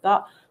ก่อนก็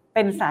เ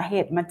ป็นสาเห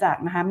ตุมาจาก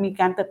นะคะมี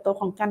การเติบโต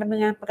ของการดำเนิ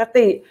นงานปก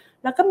ติ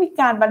แล้วก็มี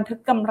การบันทึก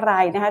กำไร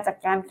นะคะจาก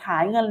การขา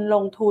ยเงินล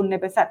งทุนใน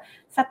บริษัท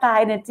Star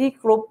Energy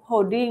Group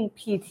Holding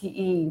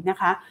PTE นะ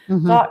คะ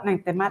ก็ใน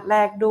ไตรมาสแร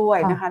กด้วย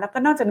นะคะแล้วก็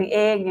นอกจากนี้เอ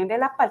งยังได้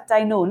รับปัจจั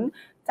ยหนุน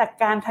จาก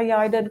การทยอ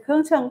ยเดินเครื่อ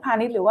งเชิงพา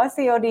ณิชย์หรือว่า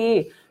COD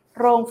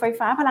โรงไฟ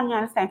ฟ้าพลังงา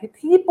นแสงอาทิตย์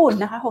ที่ญี่ปุ่น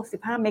นะคะ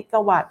65เมก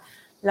ะวัตต์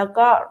แล้ว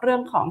ก็เรื่อ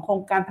งของโคร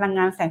งการพลังง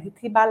านแสงอาทิตย์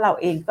ที่บ้านเรา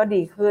เองก็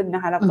ดีขึ้นน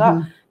ะคะแล้วก็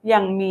ยั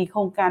งมีโคร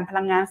งการพ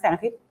ลังงานแสงอ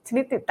าทิตย์ช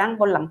นิดติดตั้ง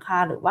บนหลังคา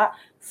หรือว่า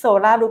โซ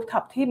ลาร์รูฟท็อ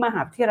ปที่มหา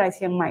วิทยาลัยเ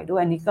ชียงใหม่ด้ว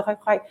ยอันนี้ก็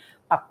ค่อย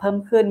ๆปรับเพิ่ม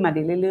ขึ้นมา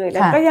ดีเรื่อยๆแ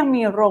ล้วก็ยัง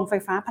มีโรงไฟ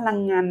ฟ้าพลัง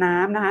งานน้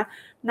ำนะคะ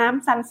น้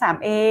ำซัน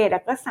 3A แล้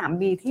วก็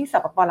 3B ที่ส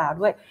ปป.ลาว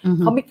ด้วย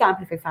เขามีการผ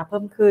ลิตไฟฟ้าเพิ่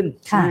มขึ้น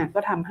ก็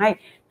ทำให้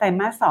ไตร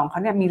มาส 2เขา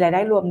เนี่ยมีรายไ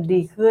ด้รวม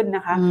ดีขึ้นน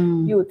ะคะ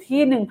อยู่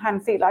ที่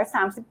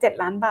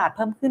 1,437 ล้านบาทเ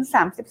พิ่มขึ้น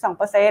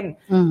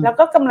 32% แล้ว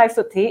ก็กำไร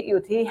สุทธิอ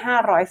ยู่ที่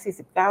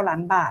549ล้า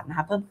นบาทนะค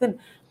ะเพิ่มขึ้น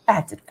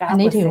 8.9% อัน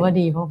นี้ถือว่า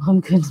ดีเพราะเพิ่ม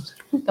ขึ้น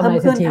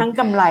ทั้ง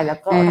กำไรแล้ว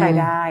ก็ราย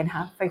ได้นะค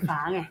ะไฟฟ้า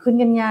ไงคุณ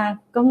กัญญา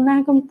ก้มหน้า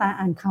ก้มตา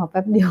อ่านข่าวแ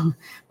ป๊บเดียว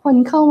คน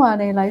เข้ามา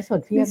ในไลฟ์ส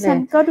ดเพียบเลยฉัน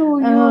ก็ดู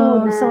อยู่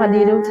นะสวัส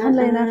ดีทุกท่าน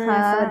เลยนะคะ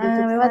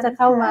ไม่ว่าจะเ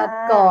ข้ามา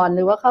ก่อนห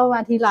รือว่าเข้ามา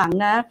ทีหลัง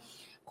นะ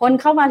คน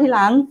เข้ามาทีห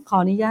ลังขอ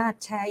อนุญาต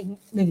แชร์อีก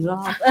1 ร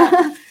อบ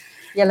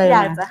อย่าเลย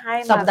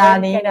สัปดาห์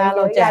นี้นะเ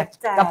ราแจก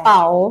กระเป๋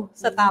า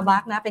สตาร์บั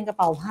คนะเป็นกระเ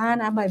ป๋าผ้า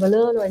นะใบเบลเล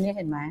อร์เลยเนี่ยเ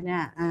ห็นไหมเนี่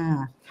ย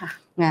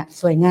เนี่ย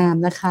สวยงาม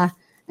นะคะ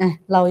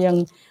เรายัง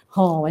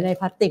ห่อไว้ใน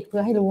พลาสติกเพื่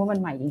อให้รู้ว่ามัน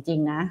ใหม่จริง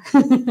ๆนะ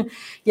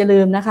อย่าลื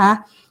มนะคะ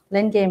เ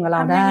ล่นเกมกับเร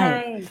าได้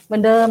เหมือ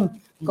นเดิม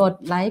กด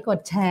ไลค์กด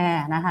แช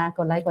ร์นะคะก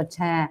ดไลค์กดแช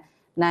ร์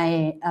ใน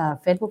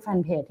Facebook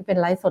Fanpage ที่เป็น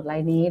ไลฟ์สดไล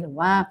ฟ์นี้หรือ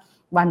ว่า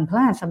วันพฤ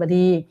หัสบ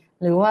ดี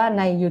หรือว่าใ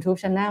น YouTube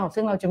Channel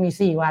ซึ่งเราจะมี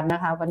4วันน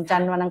ะคะวันจั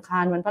นทร์วันอังคา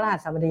รวันพฤหั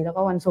สบดีแล้ว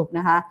ก็วันศุกร์น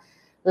ะคะ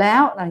แล้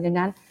วหลังจาก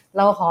นั้นเ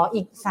ราขอ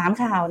อีก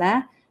3ข่าวนะ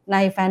ใน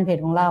แฟนเพจ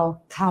ของเรา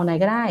ข่าวไหน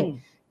ก็ได้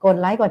กด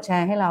ไลค์กดแช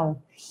ร์ให้เรา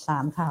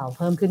3ข่าวเ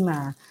พิ่มขึ้นมา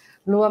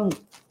ร่วม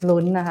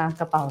ลุ้นนะคะ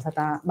กระเป๋าสต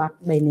าร์บัค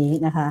ใบนี้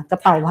นะคะกร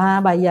ะเป๋าผ้า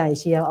ใบใหญ่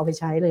เชียวเอาไป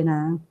ใช้เลยน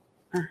ะ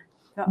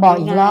บอก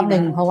อีกรอบห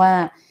นึ่งเพราะว่า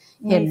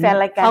เห็นแฟน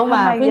รายการเข้าม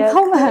า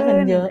กัน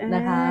เยอะน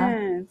ะคะ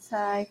ใ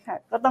ช่ค่ะ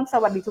ก็ต้องส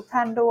วัสดีทุกท่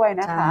านด้วย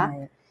นะคะ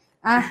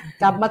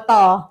กลับมา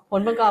ต่อผ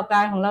ลประกอบกา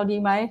รของเราดี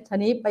ไหมที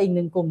นี้ไปอีก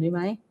1 กลุ่มดีไห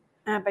ม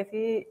ไป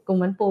ที่กลุ่ม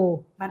บ้านปู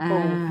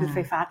คือไฟ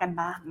ฟ้ากัน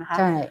บ้างนะคะ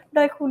โด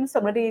ยคุณส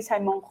มฤดีชั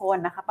ยมงคล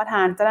นะคะประธ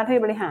านเจ้าหน้าที่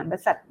บริหารบ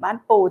ริษัทบ้าน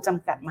ปูจ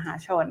ำกัดมหา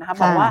ชนนะคะ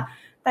บอกว่า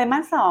ไตรมา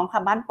ส 2ค่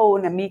ะบ้านปู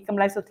เนี่ยมีกำ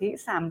ไรสุทธิ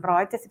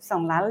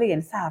$372 ล้าน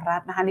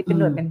นะคะนี่เป็น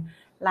หน่วยเป็น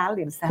ล้านเห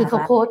รียญสหรัฐคือเข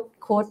าโ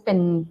ค้ดเป็น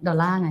ดอล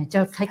ลาร์ไงจะ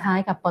คล้าย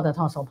ๆกับปตท.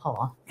สผ.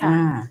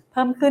เ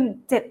พิ่มขึ้น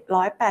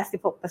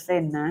 786%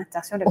 นะจา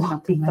กช่วงเดียวกัน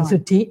ปีก่อนสุ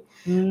ทธิ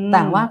แ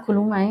ต่ว่าคุณ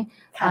รู้ไหม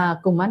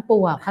กลุ่มบ้านปู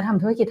เขาท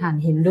ำธุรกิจถ่าน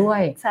หินด้ว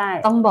ย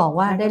ต้องบอก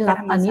ว่าได้รับ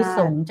อานิส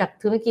งส์จาก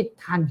ธุรกิจ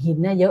ถ่านหิน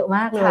เนี่ยเยอะม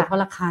ากเลยเพรา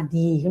ะราคา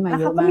ดีขึ้นมาเยอะมา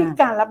กแล้วเขาก็มี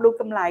การรับรู้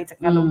กำไรจาก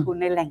การลงทุน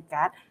ในแหล่ง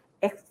ก๊าซ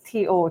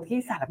XTO ที่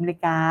สหรัฐอเมริ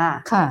กา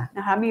น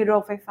ะคะมีโร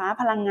งไฟฟ้า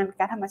พลังงาน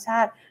ก๊าซธรรมชา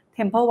ติ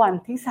Temple One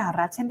ที่สห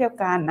รัฐเช่นเดียว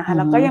กันนะคะแ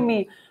ล้วก็ยังมี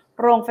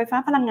โรงไฟฟ้า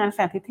พลังงานแส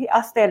งอาทิตย์ที่อ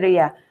อสเตรเลี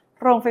ย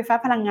โรงไฟฟ้า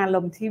พลังงานล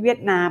มที่เวีย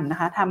ดนามนะ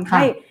คะทำใ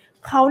ห้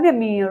เขาเนี่ย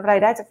มีราย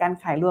ได้จากการ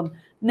ขายรวม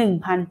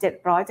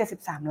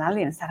 1,773 ล้านเห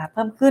รียญสหรัฐเ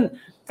พิ่มขึ้น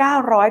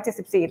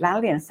974ล้าน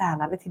เหรียญสห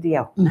รัฐเลยทีเดีย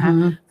วนะคะ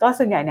ก็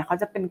ส่วนใหญ่เนี่ยเขา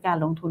จะเป็นการ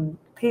ลงทุน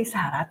ที่ส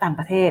หรัฐต่าง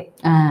ประเทศ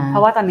เพรา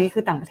ะว่าตอนนี้คื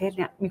อต่างประเทศเ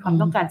นี่ยมีความ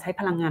ต้องการใช้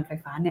พลังงานไฟ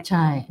ฟ้าเนี่ย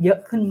เยอะ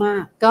ขึ้นมา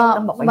กก็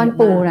บ้าน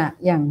ปูน่ะ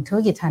อย่างธุร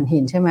กิจถ่านหิ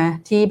นใช่ไหม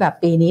ที่แบบ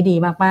ปีนี้ดี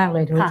มากๆเล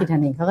ยธุรกิจถ่า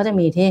นหินเขาก็จะ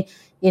มีที่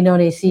อินโด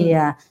นีเซีย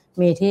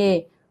มีที่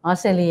ออส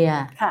เตรเลีย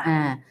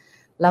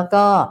แล้ว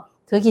ก็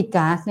ธุรกิจ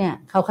ก๊าซเนี่ย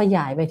เขาขย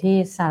ายไปที่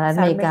สหรัฐอ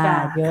เมริกา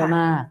เยอะม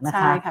ากนะค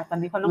ะใช่ค่ะตอน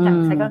นี้เขาต้องการ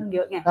ใช้ก็เย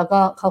อะไงแล้วก็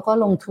เขาก็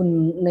ลงทุน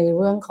ในเ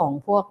รื่องของ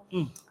พวก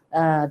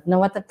น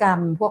วัตกรรม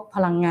พวกพ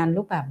ลังงาน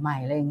รูปแบบใหม่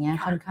อะไรอย่างเงี้ย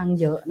ค่อนข้าง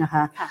เยอะนะค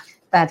ะ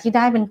แต่ที่ไ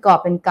ด้เป็นกอบ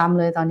เป็นกำ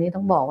เลยตอนนี้ต้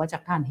องบอกว่าจา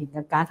กถ่านหิน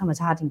กับก๊าซธรรม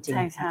ชาติจริง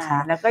ๆนะคะ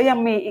แล้วก็ยัง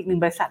มีอีก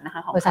1บริษัทนะค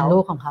ะของบริษัทลู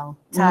กของเขา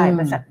ใช่บ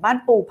ริษัทบ้าน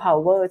ปูพาว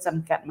เวอร์จ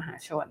ำกัดมหา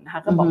ชนนะค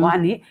ะก็บอกว่า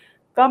อันนี้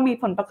ก็มี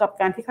ผลประกอบ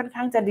การที่ค่อนข้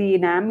างจะดี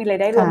นะมีราย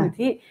ได้รวมอยู่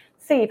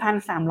ที่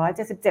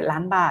 4,377 ล้า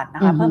นบาทน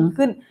ะคะเพิ่ม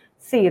ขึ้น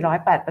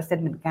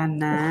 408% เหมือนกัน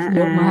นะ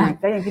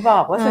ก็อย่างที่บอ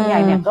กว่าส่วนใหญ่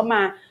เนี่ยก็ม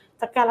า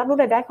จากการรับรู้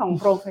รายได้ของ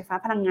โรงไฟฟ้า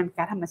พลังงาน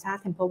ก๊าซธรรมชาติ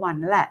Temple One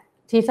นั่นแหละ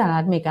ที่สหรั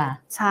ฐอเมริกา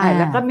ใช่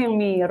แล้วก็ยัง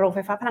มีโรงไฟ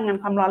ฟ้าพลังงาน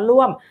ความร้อน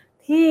ร่วม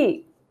ที่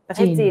ประเ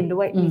ทศจีนด้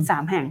วยมี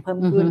3แห่งเพิ่ม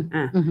ขึ้น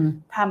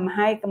ทำใ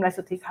ห้กำไร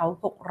สุทธิเขา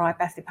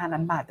685ล้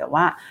านบาทแต่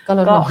ว่าก็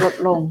ลด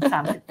ลง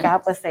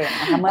 39%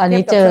 นะคะเมื่อเที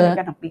ยบกับช่วง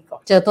กันของปีก่อ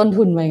นเจอต้น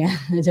ทุนไปไง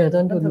เจอ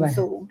ต้นทุนไป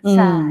สูงใ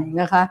ช่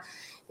นะคะ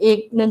อีก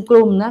1ก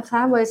ลุ่มนะคะ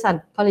บริษัท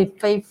ผลิต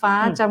ไฟฟ้า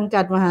จำ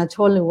กัดมหาช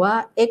นหรือว่า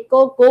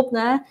Eco Group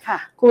นะ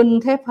คุณ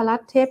เทพรัต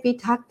น์เทพพิ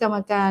ทักษ์กรรม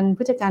การ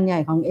ผู้จัดการใหญ่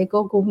ของ Eco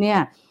Group เนี่ย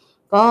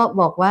ก็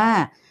บอกว่า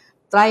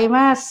ไตรม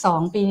าส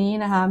 2ปีนี้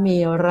นะคะมี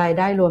ราย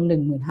ได้รวม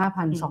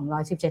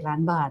 15,217 ล้า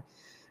นบาท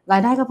รา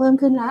ยได้ก็เพิ่ม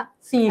ขึ้นละ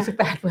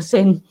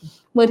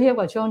 48% เมื่อเทียบ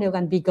กับช่วงเดียวกั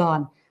นปีก่อน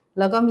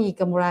แล้วก็มี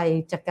กำไร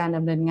จากการด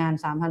ำเนินงาน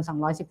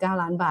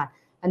 3,219 ล้านบาท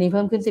อันนี้เ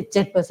พิ่มขึ้น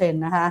 17% น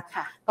ะคะ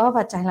ก็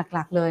ปัจจัยห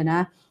ลักๆเลยน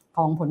ะข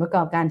องผลประก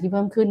อบการที่เ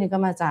พิ่มขึ้นนี่ก็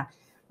มาจาก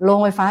โรง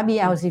ไฟฟ้า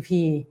BLCP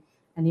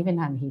อันนี้เป็น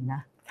ถ่านหินน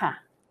ะ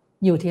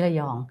อยู่ที่ระ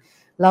ยอง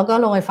แล้วก็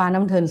โรงไฟฟ้า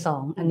น้ำเทิน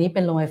2อันนี้เ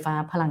ป็นโรงไฟฟ้า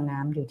พลังน้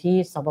ำอยู่ที่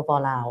สปป.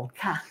ลาว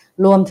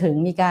รวมถึง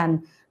มีการ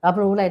รับ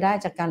รู้รายได้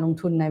จากการลง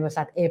ทุนในบริ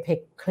ษัท Apex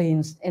Clean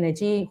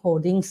Energy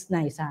Holdings ใน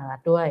สหรั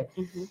ฐด้วย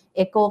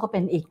Eco ก็เป็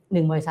นอีก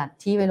1บริษัท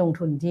ที่ไปลง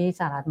ทุนที่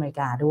สหรัฐอเมริ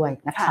กาด้วย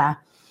นะคะ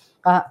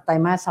ก็ไตร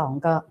มาส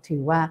 2ก็ถื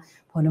อว่า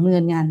ผลดำเนิ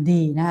นงาน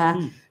ดีนะคะ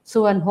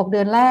ส่วน6เดื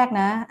อนแรก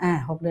นะ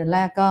6เดือนแร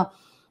กก็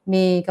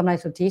มีกำไร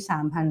สุทธิ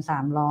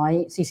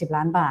 3,340 ล้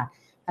านบาท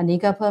อันนี้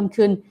ก็เพิ่ม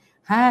ขึ้น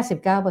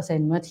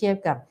 59% เมื่อเทียบ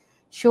กับ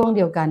ช่วงเ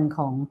ดียวกันข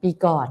องปี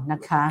ก่อนน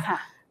ะคะ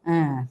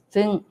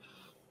ซึ่ง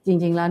จ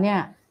ริงๆแล้วเนี่ย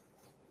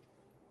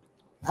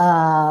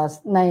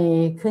ใน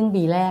ครึ่ง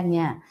ปีแรกเ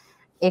นี่ย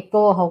เอโ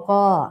ก้เขา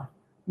ก็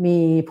มี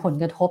ผล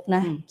กระทบน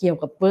ะเกี่ยว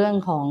กับเรื่อง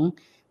ของ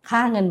ค่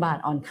าเงินบาท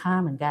อ่อนค่า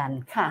เหมือนกัน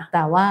แ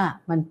ต่ว่า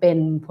มันเป็น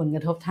ผลกร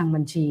ะทบทางบั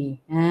ญชี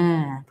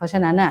เพราะฉะ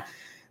นั้นอ่ะ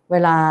เว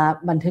ลา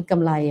บันทึกกำ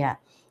ไรอ่ะ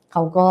เข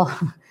าก็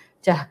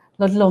จะ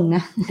ลดลงน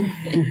ะ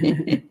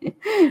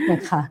น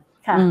ะคะ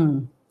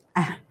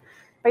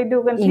ไปดู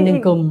กันที่อีกห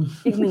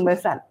นึ่งบริ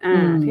ษัท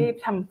ที่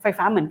ทำไฟ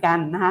ฟ้าเหมือนกัน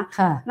นะคะ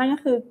นั่นก็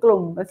คือกลุ่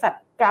มบริษัท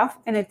Gulf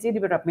Energy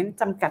Development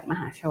จำกัดม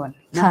หาชน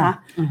นะคะ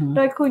โด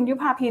ยคุณยุ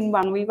พาพิน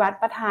วังวิวัฒน์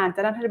ประธานเจ้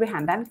าหน้าที่บริหา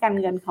รด้านการ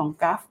เงินของ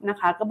Gulf นะ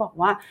คะก็บอก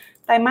ว่า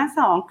ไตรมาส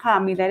2ค่ะ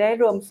มีรายได้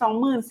รวม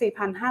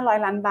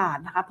 24,500 ล้านบาท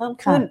นะคะเพิ่ม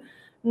ขึ้น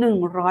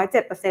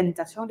 107% จ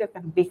ากช่วงเดียวกั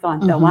นปีก่อน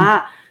แต่ว่า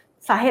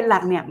สาเหตุหลั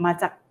กเนี่ยมา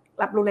จาก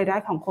รับรู้รายได้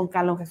ของโครงกา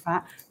รโรงไฟฟ้า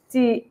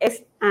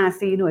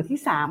GSRC หน่วยที่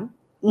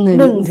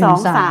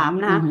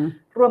123นะคะ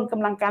รวมก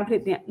ำลังการผลิ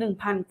ตเนี่ย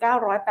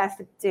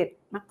 1,987 เ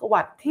มกะ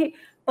วัตต์ที่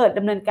เปิดด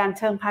ำเนินการเ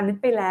ชิงพาณิช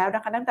ย์ไปแล้วน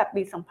ะคะตั้งแต่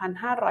ปี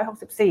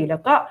 2564 แล้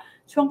วก็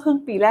ช่วงครึ่ง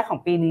ปีแรกของ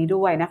ปีนี้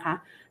ด้วยนะคะ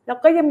แล้ว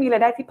ก็ยังมีรา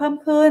ยได้ที่เพิ่ม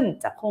ขึ้น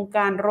จากโครงก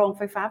ารโรงไ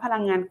ฟฟ้าพลั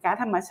งงานก๊าซ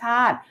ธรรมช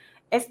าติ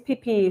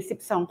SPP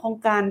 12 โครง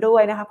การด้ว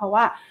ยนะคะเพราะ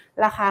ว่า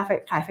ราคา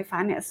ขายไฟฟ้า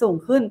เนี่ยสูง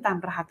ขึ้นตาม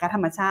ราคาก๊าซธร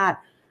รมชาติ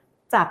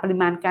จากปริ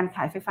มาณการข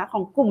ายไฟฟ้าข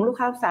องกลุ่มลูก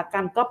ค้าอุตสาหกร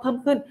รมก็เพิ่ม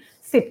ขึ้น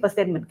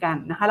 10% เหมือนกัน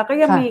นะคะแล้วก็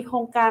ยังมีโคร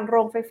งการโร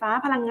งไฟฟ้า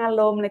พลังงาน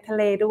ลมในทะเ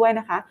ลด้วย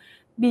นะคะ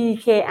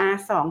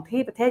BKR2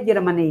 ที่ประเทศเยอ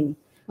รมนี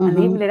อัน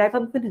นี้มีรายได้เ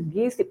พิ่มขึ้นถึง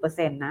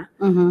 20% นะ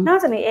นอก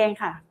จากนี้เอง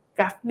ค่ะ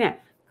กัฟเนี่ย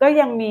ก็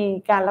ยังมี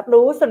การรับ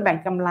รู้ส่วนแบ่ง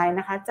กำไร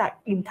นะคะจาก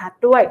อินทัช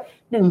ด้วย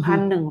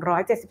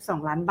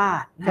 1,172 ล้านบา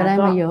ทก็ได้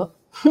มาเยอะ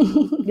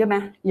เยอะไหม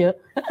เยอะ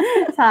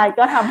ใช่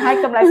ก็ทำให้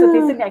กำไรสุทธิ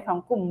ส่วนใหญ่ของ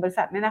กลุ่มบริ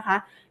ษัทเนี่ยนะคะ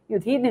อ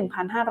ยู่ที่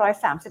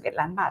 1,531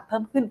 ล้านบาทเพิ่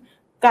มขึ้น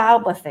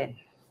 9%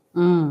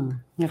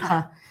 นะคะ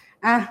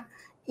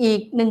อีก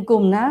หนึ่งก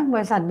ลุ่มนะบ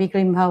ริษัท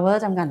Bigrim Power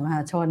จำกัดมหา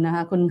ชนนะค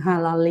ะคุณฮา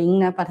ลาลิง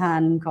นะประธาน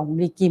ของ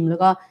Bigrim แล้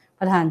วก็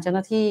ประธานเจ้าห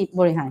น้าที่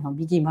บริหารของ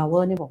Bigrim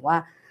Power นี่บอกว่า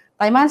ไ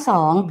ตรมาส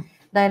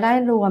2รายได้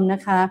รวมน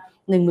ะคะ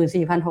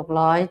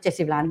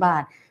 14,670 ล้านบา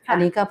ทอัน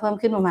นี้ก็เพิ่ม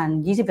ขึ้นประมาณ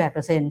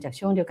 28% จาก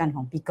ช่วงเดียวกันข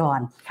องปีก่อน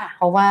เ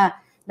พราะว่า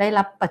ได้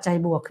รับปัจจัย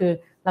บวกคือ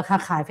ราคา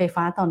ขายไฟ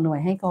ฟ้าต่อหน่วย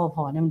ให้กพ.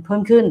เนี่ยมันเพิ่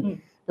มขึ้น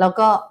แล้ว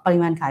ก็ปริ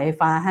มาณขายไฟ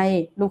ฟ้าให้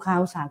ลูกค้า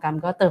อุตสาหกรรม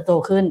ก็เติบโต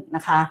ขึ้นน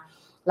ะคะ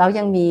แล้ว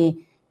ยังมี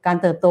การ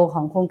เติบโตข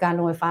องโครงการโ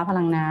รงไฟฟ้าพ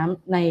ลังน้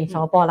ำในส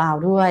ปป.ลาว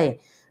ด้วย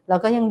แล้ว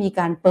ก็ยังมี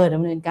การเปิดด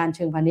ำเนินการเ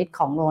ชิงพาณิชย์ข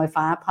องโรงไฟ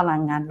ฟ้าพลั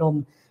งงานลม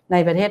ใน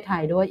ประเทศไท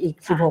ยด้วยอีก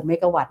16เม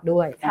กะวัตต์ด้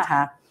วยนะค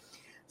ะ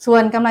ส่ว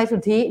นกำไรสุ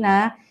ทธินะ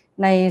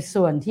ใน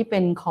ส่วนที่เป็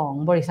นของ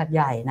บริษัทใ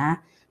หญ่นะ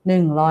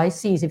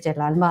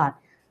147ล้านบาท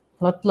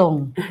ลดลง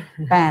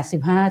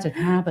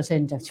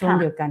 85.5% จากช่วง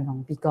เดียวกันของ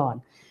ปีก่อน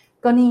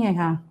ก็นี่ไง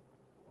คะ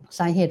ส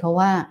าเหตุเพราะ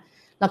ว่า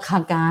ราคา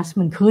ก๊าซ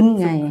มันขึ้น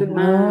ไง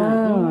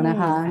นะ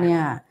คะเนี่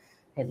ย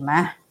เห็นไหม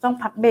ต้อง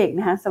พักเบรก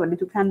นะคะสวัสดี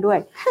ทุกท่านด้วย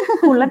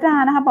คุณรัตดา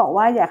นะคะบอก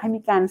ว่าอยากให้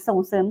มีการส่ง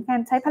เสริมการ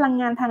ใช้พลัง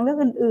งานทางเลือก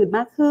อื่นๆม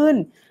ากขึ้น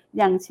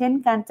อย่างเช่น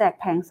การแจก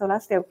แผงโซลา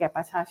ร์เซลล์แก่ป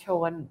ระชาช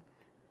น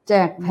แจ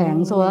กแผง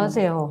โซลาร์เซ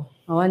ลล์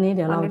วันนี้เ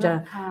ดี๋ยวเร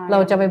า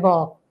จะไปบอ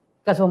ก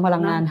กระทรวงพลั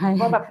งงานให้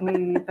ว่าแบบมี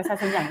ประชา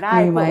ชนอยากได้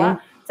หรือว่า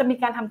จะมี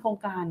การทำโครง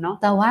การเนาะ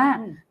แต่ว่า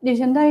ดิ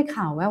ฉันได้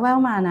ข่าวแว่ว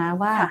ๆมานะ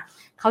ว่า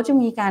เขาจะ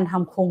มีการท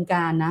ำโครงก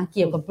ารนะเ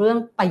กี่ยวกับเรื่อง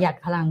ประหยัด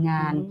พลังง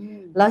าน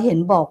แล้วเห็น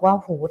บอกว่า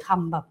โหท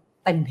ำแบบ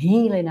เต็ม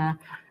ที่เลยนะ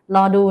ร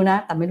อดูนะ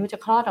แต่ไม่รู้จะ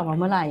คลอดออกมา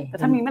เมื่อไหร่แต่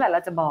ถ้ามีเมื่อไหร่เร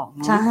าจะบอก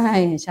ใช่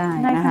ใช่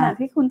ในขณะ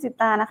ที่คุณจิต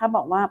ตานะคะบ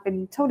อกว่าเป็น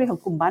โชคดีของ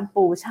กลุ่มบ้าน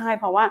ปูใช่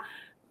เพราะว่า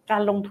กา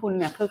รลงทุน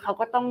เนี่ยคือเขา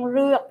ก็ต้องเ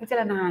ลือกพิจา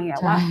รณาไง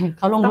ว่าเ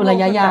ขาลงทุนระ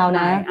ยะยาว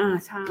นะ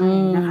ใช่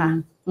นะคะ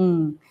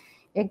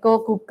เอโก้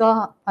กรุ๊ปก็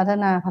พัฒ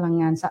นาพลัง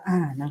งานสะอ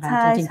าดนะคะ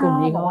จริงๆกลุ่ม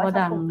นี้เขาก็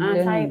ดัง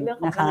เรื่อง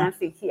ของพลังงาน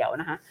สีเขียว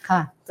นะคะ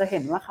จะเห็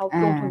นว่าเขา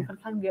ลงทุนค่อน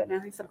ข้างเยอะนะ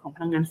ในส่วนของพ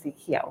ลังงานสี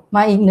เขียวม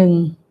าอีกหนึ่ง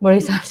บ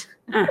ริ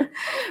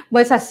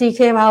ษัทCK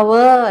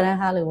Power นะ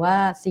คะหรือว่า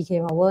CK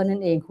Power นั่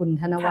นเองคุณ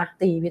ธนวัฒน์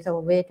ตรีวิศว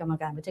เวชกรรม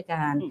การผู้จัดก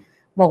าร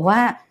บอกว่า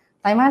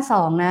ไตรมาส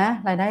2นะ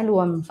รายได้ร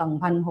วม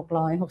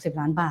 2,660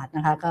 ล้านบาทน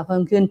ะคะก็เพิ่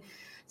มขึ้น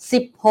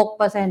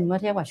 16% เมื่อ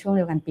เทียบกับช่วงเ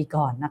ดียวกันปี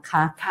ก่อนนะค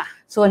ะ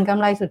ส่วนกำ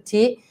ไรสุท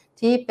ธิ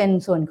ที่เป็น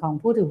ส่วนของ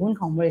ผู้ถือหุ้น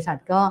ของบริษัท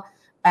ก็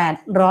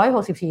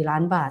864ล้า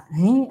นบาท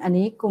อัน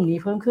นี้กลุ่มนี้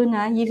เพิ่มขึ้นน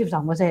ะ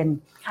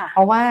 22% เพ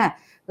ราะว่า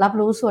รับ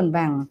รู้ส่วนแ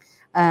บ่ง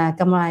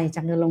กำไรจ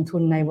ากเงินลงทุ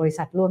นในบริ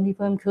ษัทร่วมที่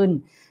เพิ่มขึ้น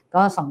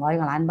ก็200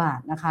กว่าล้านบาท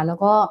นะคะแล้ว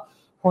ก็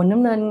ผลด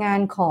ำเนินงาน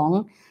ของ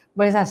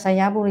บริษัทส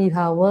ยบุรีพ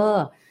าวเวอ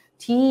ร์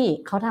ที่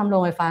เขาทำโร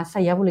งไฟฟ้าส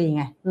ยบุรี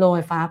ไงโรงไฟ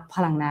ฟ้าพ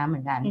ลังน้ำเหมื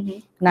อนกัน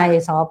ใน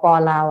สปป.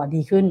ลาว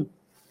ดีขึ้น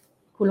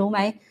คุณรู้ไหม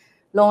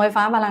โรงไฟ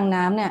ฟ้าพลัง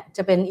น้ำเนี่ยจ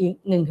ะเป็นอีก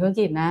หนึ่งธุร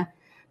กิจนะ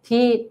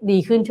ที่ดี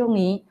ขึ้นช่วง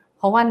นี้เ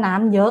พราะว่าน้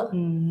ำเยอ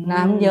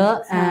ะ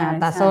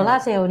แต่โซล่า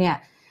เซลล์เนี่ย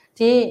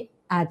ที่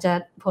อาจจะ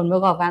ผลปร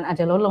ะกอบการอาจ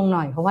จะลดลงห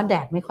น่อยเพราะว่าแด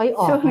ดไม่ค่อยอ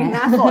อกช่วงห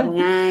น้าฝน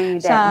ไง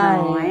แดด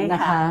น้อยน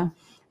ะคะ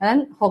ดังนั้น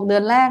6เดื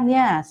อนแรกเ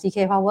นี่ย CK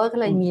Power ก็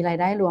เลยมีราย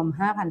ได้รวม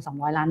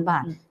 5,200 ล้านบา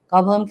ทก็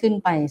เพิ่มขึ้น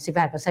ไป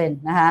 18% น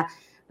ะคะ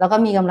แล้วก็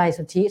มีกำไร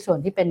สุทธิส่วน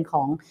ที่เป็นข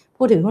อง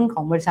ผู้ถือหุ้นข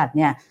องบริษัทเ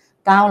นี่ย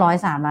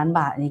903ล้านบ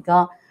าทอันนี้ก็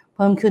เ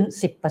พิ่มขึ้น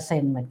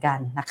 10% เหมือนกัน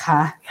นะคะ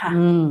ค่ะ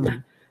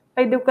ไป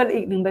ดูกัน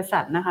อีกหนึ่งบริษั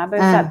ทนะคะบ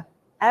ริษัท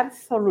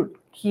Absolute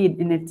Clean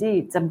Energy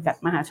จำกัด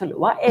มหาชนหรื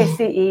อว่า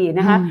ACE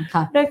นะคะ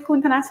โดยคุณ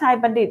ธนชัย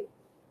บัณฑิต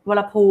ว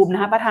รภูมิน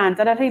ะคะประธานเ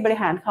จ้าหน้าที่บริ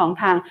หารของ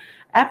ทาง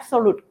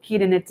Absolute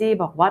Clean Energy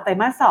บอกว่าไตร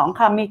มาส 2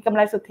ค่ะมีกำไ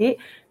รสุทธิ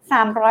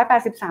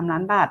383ล้า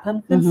นบาทเพิ่ม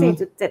ขึ้น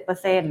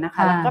 4.7% นะค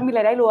ะแล้วก็มีร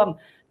ายได้รวม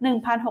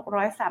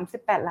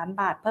 1,638 ล้าน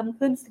บาทเพิ่ม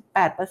ขึ้น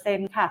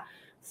 18% ค่ะ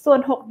ส่วน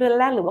6เดือน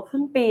แรกหรือว่าค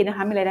รึ่งปีนะค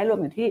ะมีรายได้รวม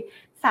อยู่ที่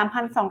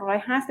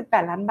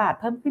 3,258 ล้านบาท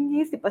เพิ่มขึ้น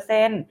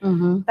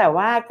 20% แต่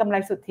ว่ากำไร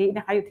สุทธิน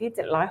ะคะอยู่ที่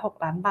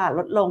706ล้านบาท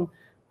ลดลง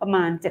ประม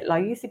าณ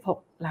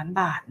726ล้าน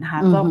บาทนะคะ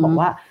ก็บอก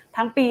ว่า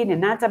ทั้งปีเนี่ย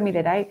น่าจะมีร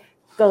ายได้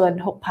เกิน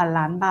 6,000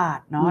 ล้านบาท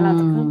เนาะหลัง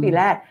จากครึ่งปี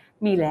แรก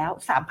มีแล้ว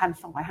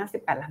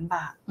 3,258 ล้านบ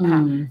าทนะค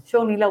ะช่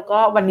วงนี้เราก็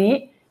วันนี้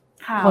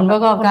ผลปร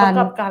ะกอบก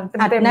ารเ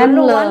ต็ม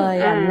ๆเลย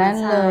นั่น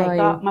เลย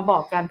ก็มาบอ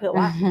กกันเผื่อ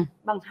ว่า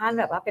บางท่าน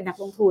แบบว่าเป็นนัก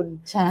ลงทุน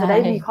จะได้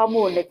มีข้อ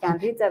มูลในการ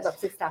ที่จะแบบ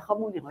ศึกษาข้อ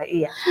มูลอย่างละเ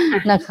อียด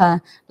นะคะ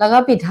แล้วก็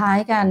ปิดท้าย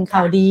กันข่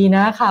าวดีน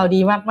ะข่าวดี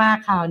มาก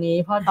ๆข่าวนี้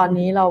เพราะตอน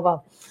นี้เราแบบ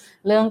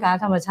เรื่องก๊าซ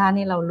ธรรมชาติ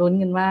นี่เราลุ้น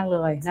กันมากเล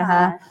ยนะค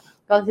ะ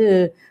ก็คือ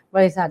บ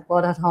ริษัทป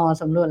ตท.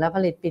สำรวจและผ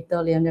ลิตปิโต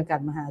รเลียมจำกัด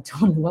มหาช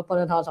นหรือว่าป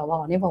ตท.สผ.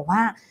นี่บอกว่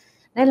า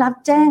ได้รับ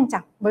แจ้งจา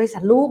กบริษั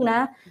ทลูกนะ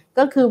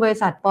ก็คือบริ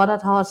ษัทปต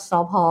ท.ส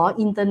ผ.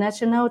อินเตอร์เน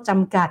ชั่นแนลจ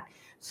ำกัด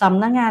ส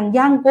ำนักงาน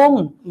ย่างกุ้ง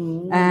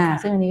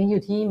ซึ่งอันนี้ก็อ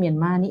ยู่ที่เมียน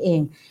มานี่เอ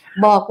ง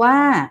บอกว่า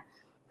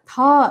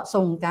ท่อ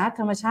ส่งก๊าซ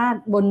ธรรมชาติ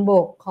บนบ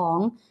กของ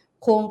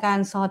โครงการ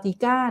ซอติ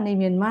ก้าใน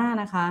เมียนมา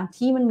นะคะ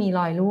ที่มันมีร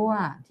อยรั่ว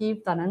ที่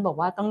ตอนนั้นบอก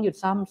ว่าต้องหยุด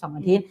ซ่อม2 อ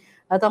าทิตย์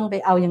แล้วต้องไป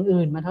เอาอย่าง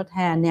อื่นมาทดแท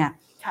นเนี่ย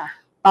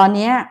ตอน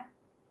นี้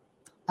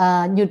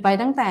หยุดไป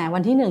ตั้งแต่วั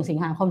นที่1 สิง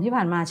หาคมที่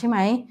ผ่านมาใช่ไหม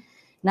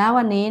นะ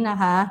วันนี้นะ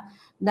คะ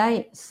ได้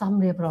ซ่อม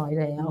เรียบร้อย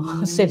แล้ว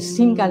เสร็จ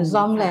สิ้นการ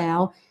ซ่อมแล้ว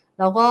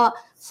แล้วก็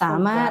สา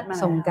มารถ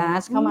ส่งก๊า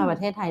ซเข้ามาประ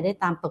เทศไทยได้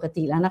ตามปก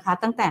ติแล้วนะคะ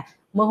ตั้งแต่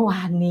เมื่อว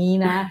านนี้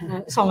นะ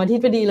2 อาทิต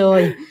ย์พอดีเล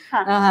ย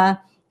นะคะ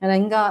อันนั้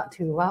นก็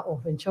ถือว่าโอ้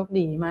เป็นโชค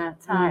ดีมาก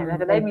ใช่แล้ว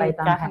จะได้มี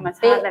ก๊าซธรรมช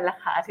าติในรา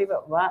คาที่แบ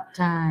บว่า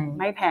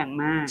ไม่แพง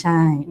มากใช่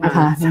นะค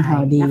ะเป็นข่า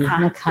วดี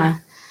นะคะ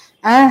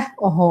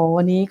โอ้โห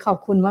วันนี้ขอบ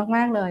คุณม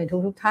ากๆเลย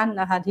ทุกท่าน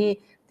นะคะที่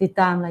ติด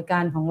ตามรายกา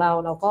รของเรา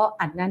เราก็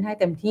อัดแน่นให้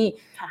เต็มที่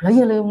แล้วอ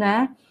ย่าลืมนะ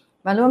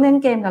มาร่วมเล่น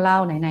เกมกับเรา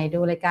ไหนๆดู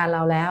รายการเร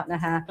าแล้วน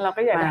ะคะเรา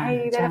ก็อยากให้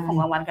ได้ของ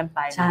รางวัลกันไป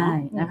ใช่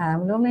นะคะ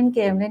มาร่วมเล่นเก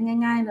มเล่น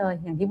ง่ายๆเลย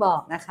อย่างที่บอ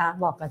กนะคะ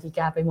บอกกติก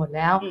าไปหมดแ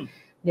ล้ว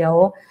เดี๋ยว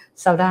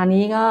สัปดาห์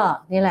นี้ก็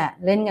นี่แหละ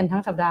เล่นกันทั้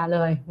งสัปดาห์เล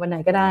ยวันไหน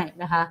ก็ได้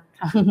นะคะ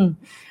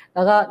แ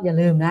ล้วก็อย่า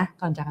ลืมนะ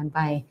ก่อนจากกันไป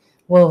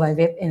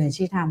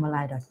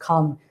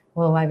www.energytimeonline.com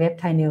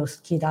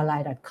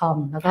www.thainews-online.com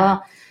แล้วก็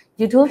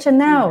YouTube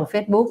Channel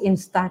Facebook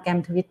Instagram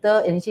Twitter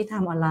Energy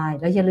Time Online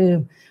แล้วอย่าลืม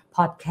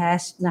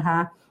Podcast นะคะ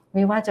ไ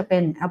ม่ว่าจะเป็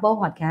น Apple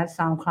Podcast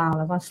SoundCloud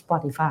แล้วก็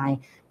Spotify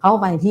เข้า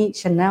ไปที่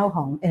Channel ข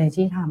อง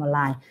Energy Time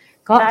Online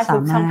ก็สา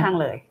มารถ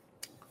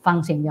ฟัง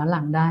เสียงย้อนห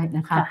ลังได้น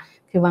ะคะ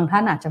คือบางท่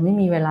านอาจจะไม่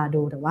มีเวลา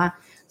ดูแต่ว่า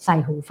ใส่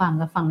หูฟัง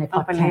แล้วฟังใน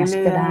Podcast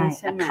ก็ได้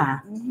นะคะ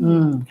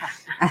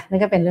นี่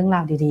ก็เป็นเรื่องร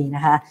าวดีๆน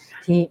ะคะ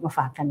ที่มาฝ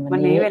ากกันวั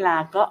นนี้เวลา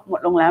ก็หมด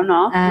ลงแล้วเน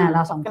าะเร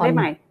า2 คน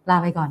ลา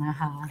ไปก่อนนะ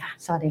คะ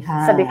สวัสดีค่ะ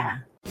สวัสดีค่ะ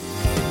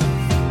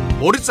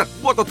บริษัท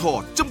ปตท.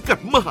จำกัด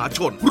มหาช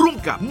นร่วม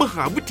กับมห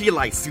าวิทยา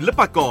ลัยศิล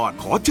ปากร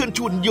ขอเชิญช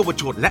วนเยาว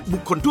ชนและบุ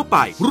คคลทั่วไป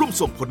ร่วม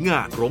ส่งผลง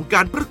านโครงกา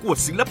รประกวด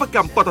ศิลปกร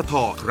รมปตท.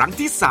ครั้ง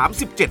ที่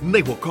37ใน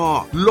หัวข้อ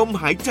ลม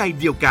หายใจ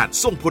เดียวกัน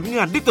ส่งผลง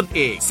านด้วยตนเอ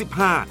ง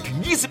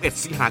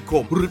 15-21 สิงหาค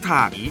มหรือท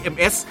าง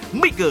EMS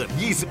ไม่เกิน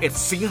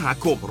21 สิงหา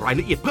คมราย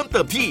ละเอียดเพิ่มเ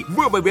ติมที่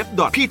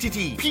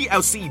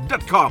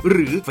www.pttplc.com ห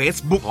รือ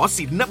Facebook หอ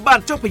ศิลป์ณบ้าน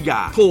เจ้าพระย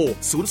าโทร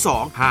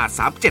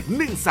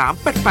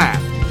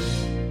 02-537-1388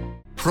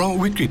เพราะ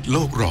วิกฤตโล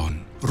กร้อน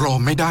รอ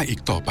ไม่ได้อี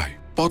กต่อไป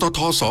ปตท.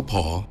สผ.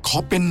ขอ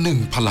เป็น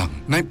1 พลัง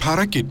ในภา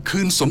รกิจคื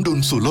นสมดุล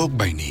สู่โลกใ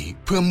บนี้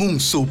เพื่อมุ่ง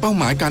สู่เป้า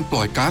หมายการป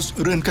ล่อยก๊าซ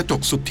เรือนกระจ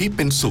กสุทธิเ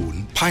ป็น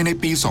0ภายใน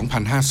ปี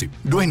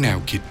 2050 ด้วยแนว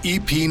คิด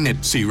EP Net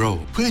Zero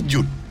เพื่อห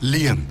ยุดเ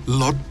ลี่ยง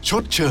ลดช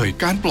ดเชย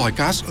การปล่อย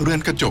ก๊าซเรือน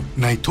กระจก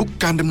ในทุก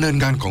การดำเนิน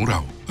งานของเร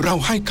า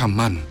ให้คำ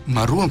มั่นม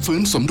าร่วมฟื้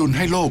นสมดุลใ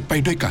ห้โลกไป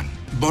ด้วยกัน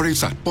บริ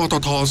ษัทปต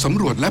ท.ส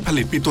ำรวจและผ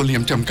ลิตปิโตรเลีย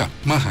มจำกัด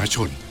มหาช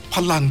นพ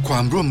ลังควา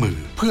มร่วมมือ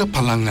เพื่อพ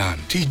ลังงาน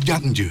ที่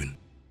ยั่งยืน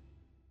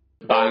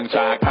บางจ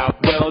ากขับ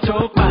เร็วทุ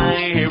กไป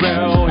ให้เร็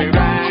วให้แ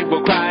รงกว่า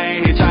ใคร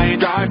ให้ใจ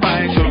ร้อยไป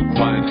ทุก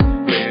วัน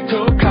เปลี่ยน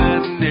ทุกคั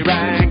นให้แร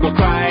งกว่าใ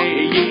คร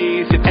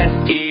20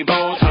 SE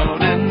Volt เท่า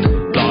นั้น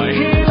ปล่อยใ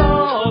ห้โล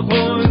กห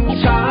มุน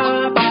ช้า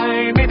ไป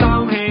ไม่ต้อ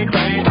งให้ใคร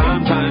ตาม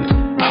ทัน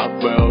อัพ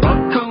เวลร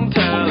ถของเธ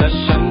อและ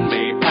ฉันไ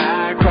ม่แพ้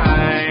ใคร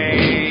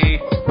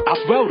อัพ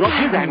เวลรถใ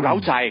ห้แรงเร้า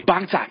ใจบา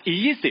งจาก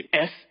E20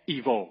 S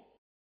Evo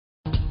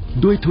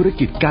ด้วยธุร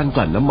กิจการก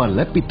ลั่นน้ำมันแ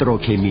ละปิโตร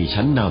เคมี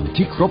ชั้นนำ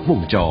ที่ครบว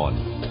งจร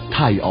ไท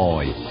ยออ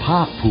ยล์ภ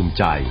าคภูมิใ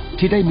จ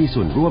ที่ได้มี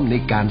ส่วนร่วมใน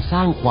การส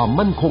ร้างความ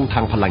มั่นคงท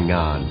างพลังง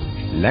าน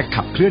และ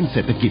ขับเคลื่อนเศร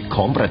ษฐกิจข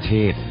องประเท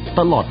ศ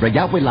ตลอดระย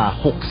ะเวลา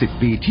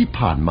60 ปีที่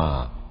ผ่านมา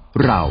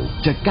เรา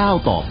จะก้าว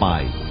ต่อไป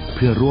เ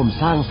พื่อร่วม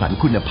สร้างสรรค์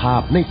คุณภา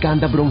พในการ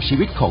ดำรงชี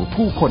วิตของ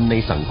ผู้คนใน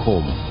สังค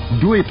ม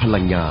ด้วยพลั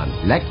งงาน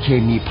และเค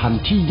มีภัณ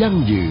ฑ์ที่ยั่ง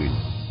ยืน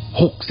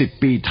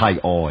 60 ปีไทย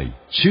ออยล์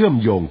เชื่อม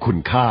โยงคุณ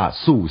ค่า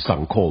สู่สั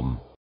งคม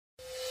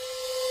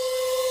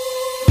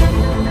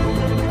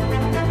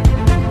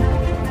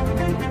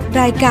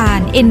รายการ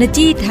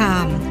Energy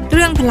Time เ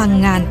รื่องพลัง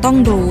งานต้อง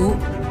รู้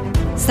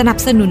สนับ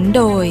สนุน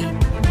โดย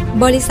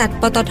บริษัท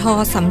ปตท.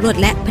สำรวจ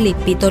และผลิต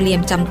ปิโตรเลีย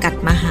มจำกัด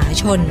มหา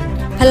ชน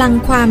พลัง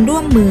ความร่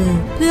วมมือ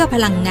เพื่อพ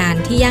ลังงาน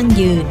ที่ยั่ง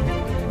ยืน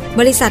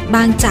บริษัทบ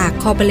างจาก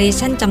คอร์ปอเร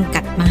ชั่นจำ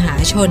กัดมหา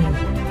ชน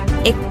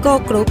เอ็กโก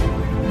กรุ๊ป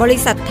บริ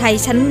ษัทไทย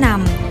ชั้นน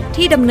ำ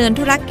ที่ดำเนิน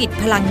ธุรกิจ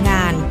พลังง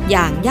านอ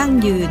ย่างยั่ง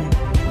ยืน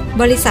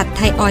บริษัทไ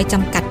ทยออยล์จ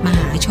ำกัดม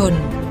หาชน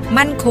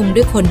มั่นคง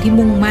ด้วยคนที่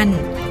มุ่งมั่น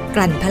ก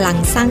ลั่นพลัง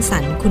สร้างสร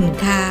รค์คุณ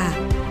ค่า